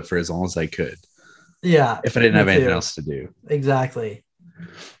follow it for as long as I could. Yeah, if I didn't have anything else to do. Exactly.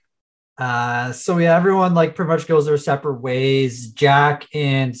 So yeah, everyone like pretty much goes their separate ways. Jack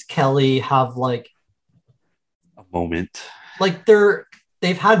and Kelly have like a moment. Like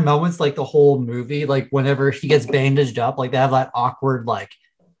they've had moments like the whole movie. Like whenever he gets bandaged up, like they have that awkward like,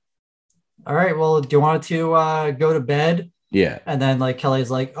 all right, well, do you want to go to bed? Yeah. And then like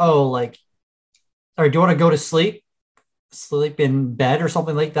Kelly's like, oh, like, or do you want to go to sleep in bed or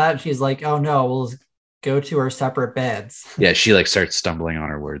something like that? And she's like, oh no, we'll go to our separate beds. Yeah, she like starts stumbling on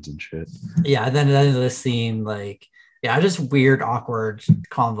her words and shit. Yeah, and then at the end of the scene, like, yeah, just weird, awkward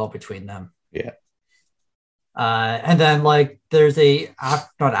convo between them. Yeah. And then like there's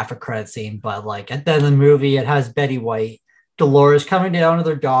not after credit scene, but like at the end of the movie, it has Betty White, Dolores coming down to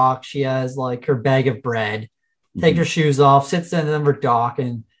their dock. She has like her bag of bread, take her shoes off, sits in her dock,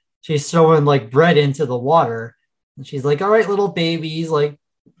 and she's throwing like bread into the water. And she's like, all right, little babies, like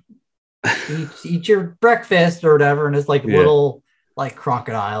eat your breakfast or whatever. And it's like little like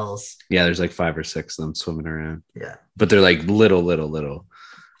crocodiles. Yeah, there's like 5 or 6 of them swimming around. Yeah. But they're like little.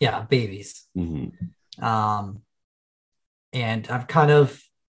 Yeah, babies. And I'm kind of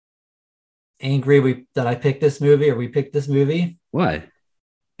angry that I picked this movie, or we picked this movie. Why?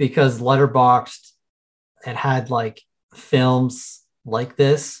 Because Letterboxd, it had like films like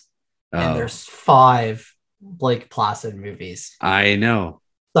this, and there's 5 Blake Placid movies. I know.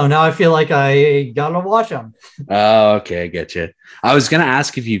 So now I feel like I gotta watch them. Oh, okay, I get you. I was gonna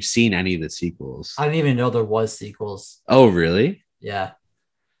ask if you've seen any of the sequels. I didn't even know there was sequels. Oh, really? Yeah.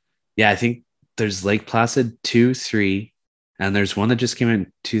 Yeah, I think there's Lake Placid 2, 3, and there's one that just came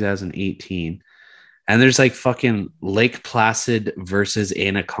in 2018. And there's like fucking Lake Placid versus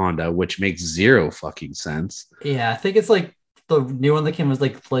Anaconda, which makes 0 fucking sense. Yeah, I think it's like the new one that came was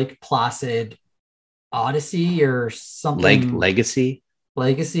like Lake Placid Odyssey or something. Legacy?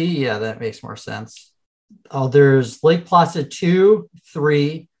 Legacy? Yeah, that makes more sense. Oh, there's Lake Placid 2,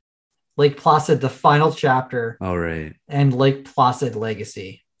 3, Lake Placid the final chapter. All right. And Lake Placid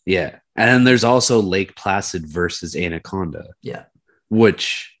Legacy. Yeah. And then there's also Lake Placid versus Anaconda. Yeah.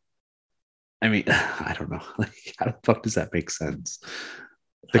 Which, I mean, I don't know. Like, how the fuck does that make sense?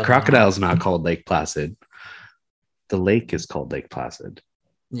 The crocodile's not called Lake Placid. The lake is called Lake Placid.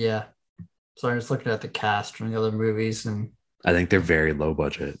 Yeah. So I'm just looking at the cast from the other movies, and I think they're very low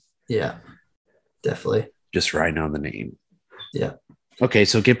budget. Yeah, definitely. Just riding on the name. Yeah. Okay,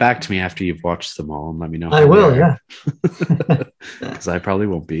 so get back to me after you've watched them all and let me know. I will, yeah. Because I probably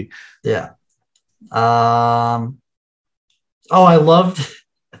won't be. Yeah. Oh, I loved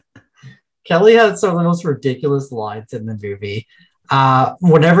Kelly had some of the most ridiculous lines in the movie.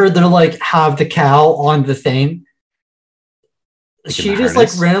 Whenever they're like have the cow on the thing, Like in the she just like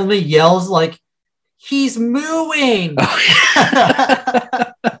harness. randomly yells like he's mooing. Oh.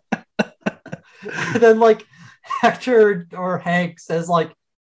 And then like Hector or Hank says like,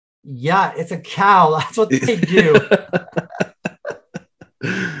 yeah, it's a cow. That's what they do.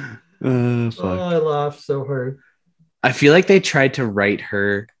 Fuck. Oh, I laughed so hard. I feel like they tried to write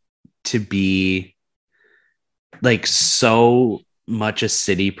her to be like so much a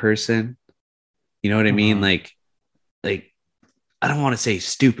city person. You know what I mean? Mm-hmm. Like I don't want to say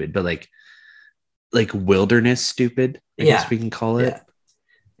stupid, but like wilderness stupid, I guess Yeah. we can call it. Yeah.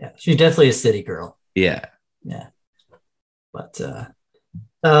 Yeah. She's definitely a city girl. Yeah. Yeah. But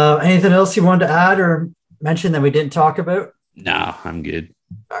anything else you wanted to add or mention that we didn't talk about? No, I'm good.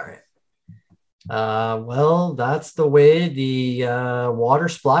 All right. Well, that's the way the water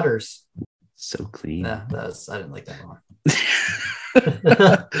splatters. So clean. Yeah, I didn't like that one.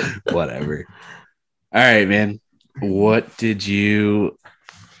 Whatever. All right, man. What did you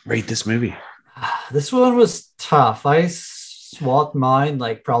rate this movie? This one was tough. I swapped mine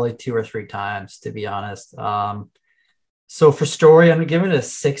like probably 2 or 3 times, to be honest. So for story, I'm giving it a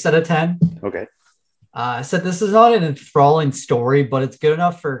 6 out of 10. Okay. I said this is not an enthralling story, but it's good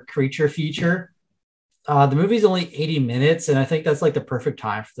enough for creature feature. The movie's only 80 minutes, and I think that's like the perfect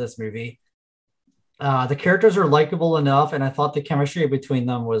time for this movie. The characters are likable enough, and I thought the chemistry between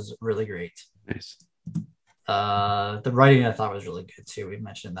them was really great. Nice. The writing I thought was really good too. We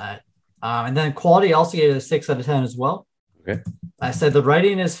mentioned that. And then quality, I also gave it a 6 out of 10 as well. Okay. I said the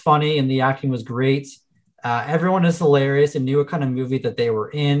writing is funny and the acting was great. Everyone is hilarious and knew what kind of movie that they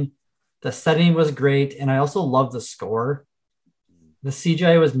were in. The setting was great, and I also loved the score. The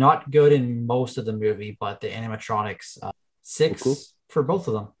CGI was not good in most of the movie, but the animatronics, 6 cool. for both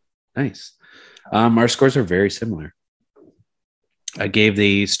of them. Nice. Our scores are very similar. I gave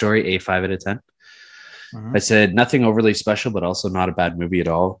the story a 5 out of 10. I said nothing overly special, but also not a bad movie at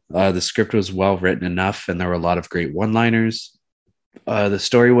all. The script was well written enough, and there were a lot of great one-liners. The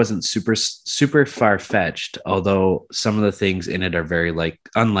story wasn't super far-fetched, although some of the things in it are very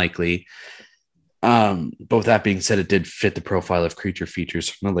unlikely. But with that being said, it did fit the profile of creature features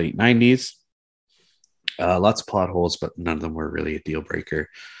from the late 90s. Lots of plot holes, but none of them were really a deal breaker.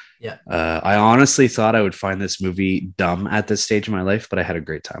 Yeah. I honestly thought I would find this movie dumb at this stage of my life, but I had a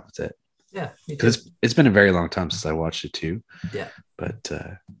great time with it. Yeah, because it's been a very long time since I watched it too. Yeah, but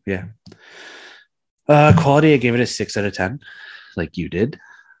yeah. Quality, I gave it a 6 out of 10, like you did.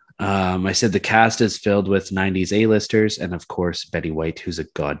 I said the cast is filled with 90s A-listers, and of course Betty White, who's a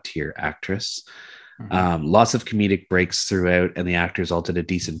god tier actress. Lots of comedic breaks throughout, and the actors all did a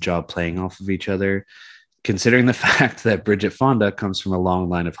decent job playing off of each other. Considering the fact that Bridget Fonda comes from a long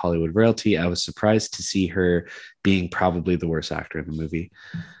line of Hollywood royalty, I was surprised to see her being probably the worst actor in the movie.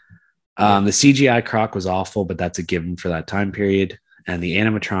 The CGI croc was awful, but that's a given for that time period. And the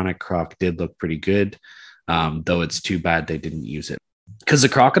animatronic croc did look pretty good, though it's too bad they didn't use it. Because the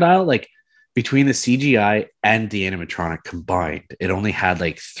crocodile, like between the CGI and the animatronic combined, it only had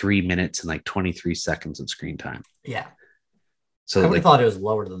like 3 minutes and like 23 seconds of screen time. Yeah. So I would have thought it was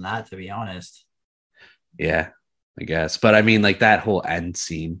lower than that, to be honest. Yeah, I guess. But I mean, like that whole end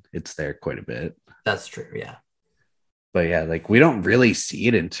scene, it's there quite a bit. That's true, yeah. But yeah, like we don't really see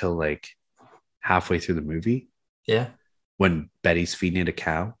it until like halfway through the movie. Yeah. When Betty's feeding it a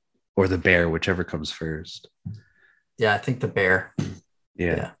cow or the bear, whichever comes first. Yeah, I think the bear.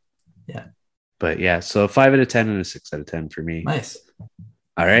 Yeah. Yeah. But yeah, so a 5 out of 10 and a 6 out of 10 for me. Nice.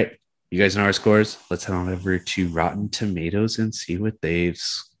 All right. You guys know our scores. Let's head on over to Rotten Tomatoes and see what they've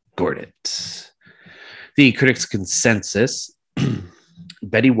scored it. The critics' consensus.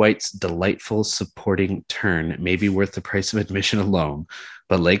 Betty White's delightful supporting turn may be worth the price of admission alone,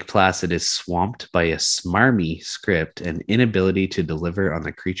 but Lake Placid is swamped by a smarmy script and inability to deliver on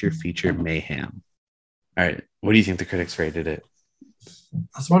the creature feature mayhem. All right, what do you think the critics rated it?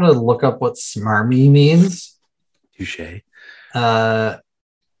 I just wanted to look up what smarmy means. Touche.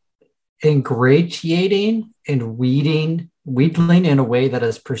 Ingratiating and wheedling in a way that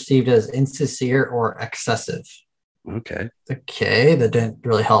is perceived as insincere or excessive. Okay, that didn't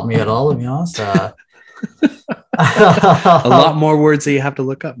really help me at all, to be honest. A lot more words that you have to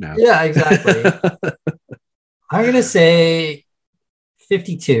look up now. Yeah, exactly. I'm gonna say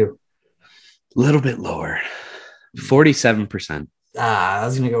 52. A little bit lower, 47%. I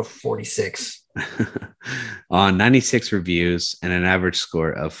was gonna go 46. On 96 reviews and an average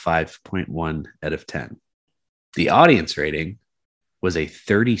score of 5.1 out of 10. The audience rating was a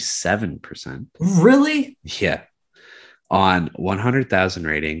 37%. Really? Yeah. On 100,000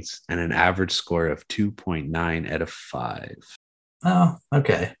 ratings and an average score of 2.9 out of 5. Oh,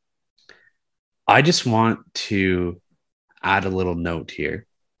 okay. I just want to add a little note here.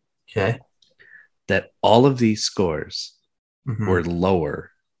 Okay. That all of these scores Mm-hmm. were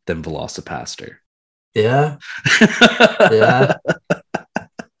lower than Velocipaster. Yeah. Yeah.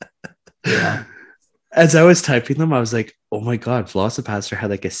 Yeah. As I was typing them, I was like, oh my God, Velocipaster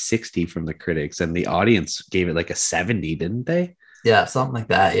had like a 60 from the critics and the audience gave it like a 70, didn't they? Yeah, something like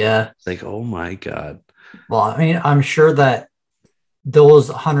that. Yeah. It's like, oh my God. Well, I mean, I'm sure that those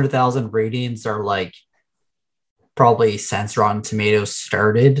 100,000 ratings are like probably since Rotten Tomatoes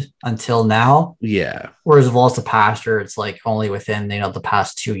started until now. Yeah. Whereas Velocipaster, it's like only within, the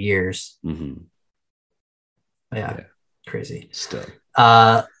past 2 years. Mm-hmm. Yeah. Crazy. Still.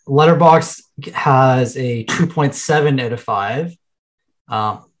 Letterboxd has a 2.7 out of 5,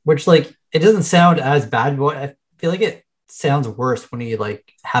 which like it doesn't sound as bad, but I feel like it sounds worse when you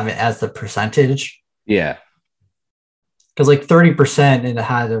like have it as the percentage. Yeah. Because like 30% it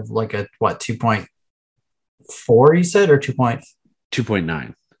had of like a 2.4 you said, or 2.9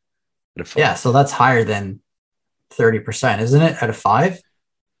 out of 5. Yeah, so that's higher than 30%, isn't it? Out of 5?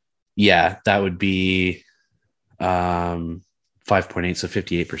 Yeah, that would be 5.8, so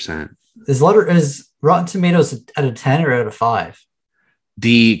 58%. Is Rotten Tomatoes out of 10 or out of 5?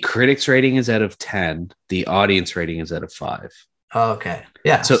 The critics rating is out of 10. The audience rating is out of 5. Oh, okay.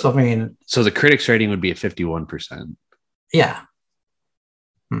 Yeah. So I mean, so the critics rating would be a 51%. Yeah.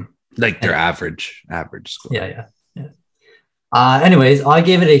 Like their average score. Yeah. Anyways, I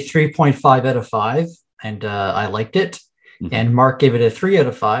gave it a 3.5 out of 5, and I liked it. Mm-hmm. And Mark gave it a 3 out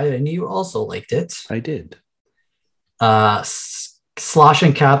of 5, and you also liked it. I did.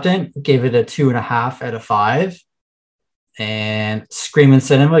 Slashing Captain gave it a 2.5 out of 5. And Screaming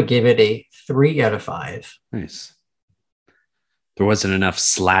Cinema gave it a 3 out of 5. Nice. There wasn't enough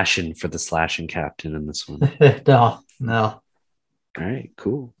slashing for the Slashing Captain in this one. No. All right,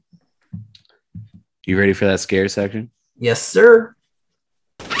 cool. You ready for that scare section? Yes, sir.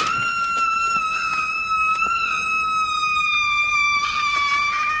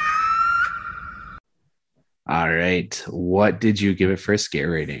 All right. What did you give it for a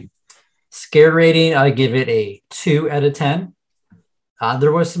scare rating? Scare rating, I give it a 2 out of 10.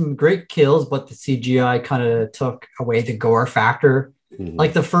 There was some great kills, but the CGI kind of took away the gore factor. Mm-hmm.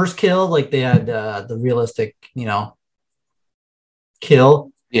 Like the first kill, like they had the realistic,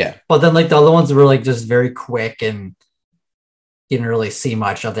 kill. Yeah. But then like the other ones were like just very quick and didn't really see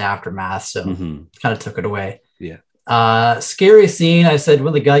much of the aftermath. So kind of took it away. Yeah. Scary scene. I said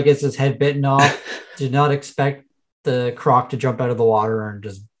when the guy gets his head bitten off, did not expect the croc to jump out of the water and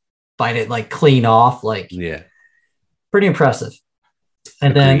just bite it like clean off. Like, yeah, pretty impressive.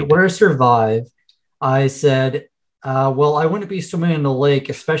 And then where I survive, I said, well, I wouldn't be swimming in the lake,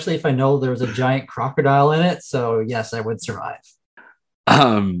 especially if I know there was a giant crocodile in it. So yes, I would survive.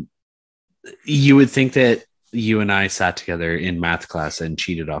 You would think that you and I sat together in math class and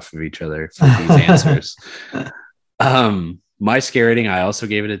cheated off of each other for these answers. My scare rating, I also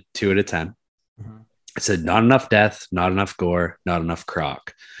gave it a 2 out of 10. Mm-hmm. I said, not enough death, not enough gore, not enough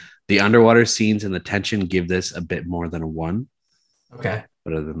croc. The underwater scenes and the tension give this a bit more than a 1. Okay.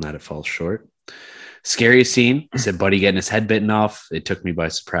 But other than that, it falls short. Scariest scene, I said, Buddy getting his head bitten off. It took me by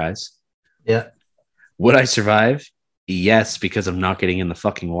surprise. Yeah. Would I survive? Yes, because I'm not getting in the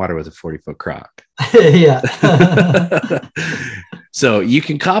fucking water with a 40-foot croc. Yeah. So you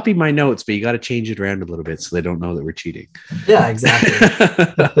can copy my notes, but you got to change it around a little bit so they don't know that we're cheating. Yeah, exactly.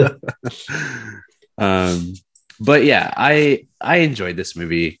 But yeah, I enjoyed this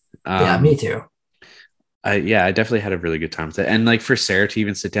movie. Yeah, me too. I definitely had a really good time with it. And like for Sarah to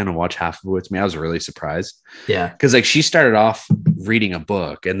even sit down and watch half of it with me, I was really surprised. Yeah. Because like she started off reading a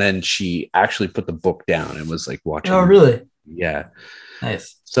book and then she actually put the book down and was like watching. Oh, really? Yeah.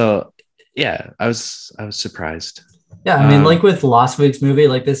 Nice. So yeah, I was surprised. Yeah, I mean, like with last week's movie,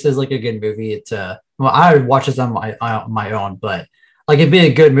 like this is like a good movie. It's well, I would watch this on my own, but like it'd be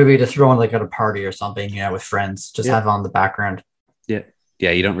a good movie to throw on like at a party or something, with friends. Just have on the background. Yeah. Yeah,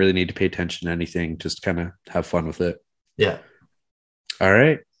 you don't really need to pay attention to anything. Just kind of have fun with it. Yeah. All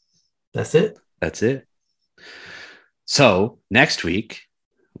right. That's it. So next week,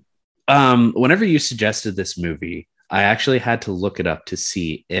 whenever you suggested this movie, I actually had to look it up to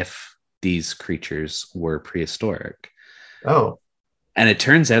see if these creatures were prehistoric. Oh. And it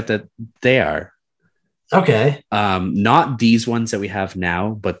turns out that they are. Okay. Not these ones that we have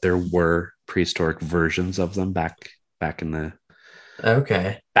now, but there were prehistoric versions of them back in the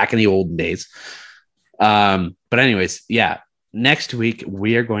Okay. Back in the olden days. But anyways, yeah. next week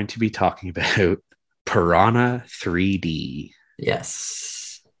we are going to be talking about Piranha 3D.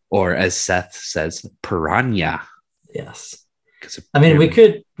 Yes. Or as Seth says, Piranha. Yes. I mean, we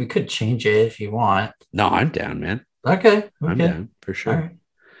could change it if you want. No, I'm down, man. Okay. I'm down for sure. All right.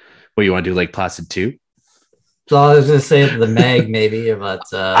 Well, you want to do like Placid 2? So I was gonna say the Meg maybe, but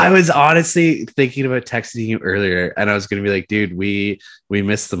I was honestly thinking about texting you earlier, and I was gonna be like, dude, we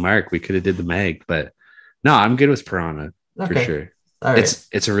missed the mark. We could have did the Meg, but no, I'm good with Piranha for sure. All right.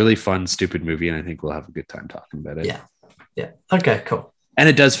 It's a really fun, stupid movie, and I think we'll have a good time talking about it. Yeah. Okay. Cool. And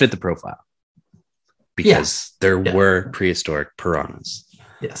it does fit the profile because there were prehistoric piranhas.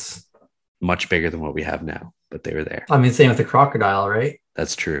 Yes. Much bigger than what we have now, but they were there. I mean, same with the crocodile, right?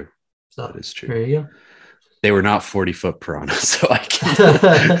 That's true. So that is true. There you go. They were not 40-foot piranhas, so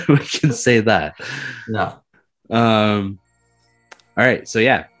we can say that. No. All right. So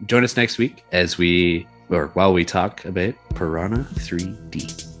yeah, join us next week while we talk about Piranha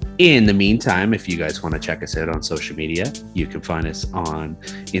 3D. In the meantime, if you guys want to check us out on social media, you can find us on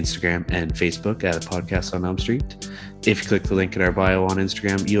Instagram and Facebook at a podcast on Elm Street. If you click the link in our bio on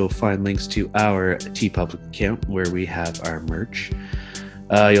Instagram, you'll find links to our TeePublic account where we have our merch.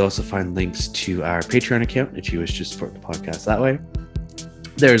 You'll also find links to our Patreon account if you wish to support the podcast that way.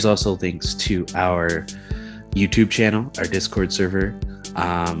 There's also links to our YouTube channel, our Discord server,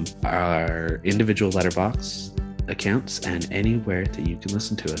 our individual letterbox accounts, and anywhere that you can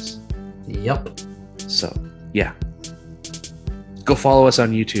listen to us. Yep. So, yeah. Go follow us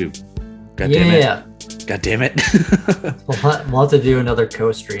on YouTube. God damn it. God damn it. We'll have to do another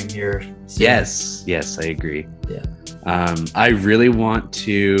co-stream here soon. Yes, I agree. Yeah. I really want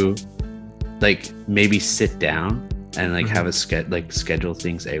to maybe sit down and have a schedule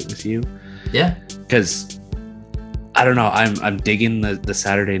things out with you. Yeah. Because I don't know, I'm digging the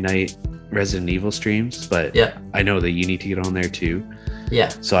Saturday night Resident Evil streams, but I know that you need to get on there too. Yeah.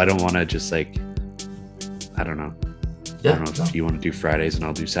 So I don't want to just I don't know. Yeah. I don't know if you want to do Fridays and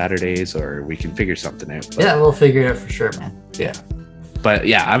I'll do Saturdays, or we can figure something out. But, yeah, we'll figure it out for sure, man. Yeah. But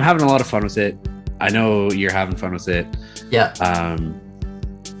yeah, I'm having a lot of fun with it. I know you're having fun with it. Yeah.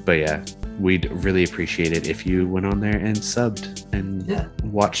 But yeah, we'd really appreciate it if you went on there and subbed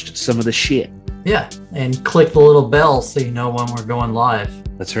and watched some of the shit. Yeah, and click the little bell so you know when we're going live.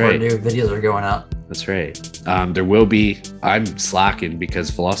 That's right. Or new videos are going up. That's right. There will be. I'm slacking because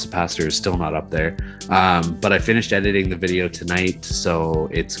Velocipaster is still not up there. But I finished editing the video tonight, so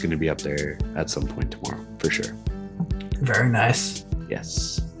it's going to be up there at some point tomorrow for sure. Very nice.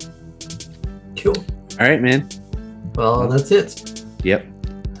 Yes. Cool. All right, man. Well, that's it. Yep.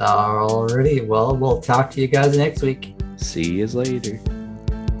 Alrighty. Well, we'll talk to you guys next week. See you later.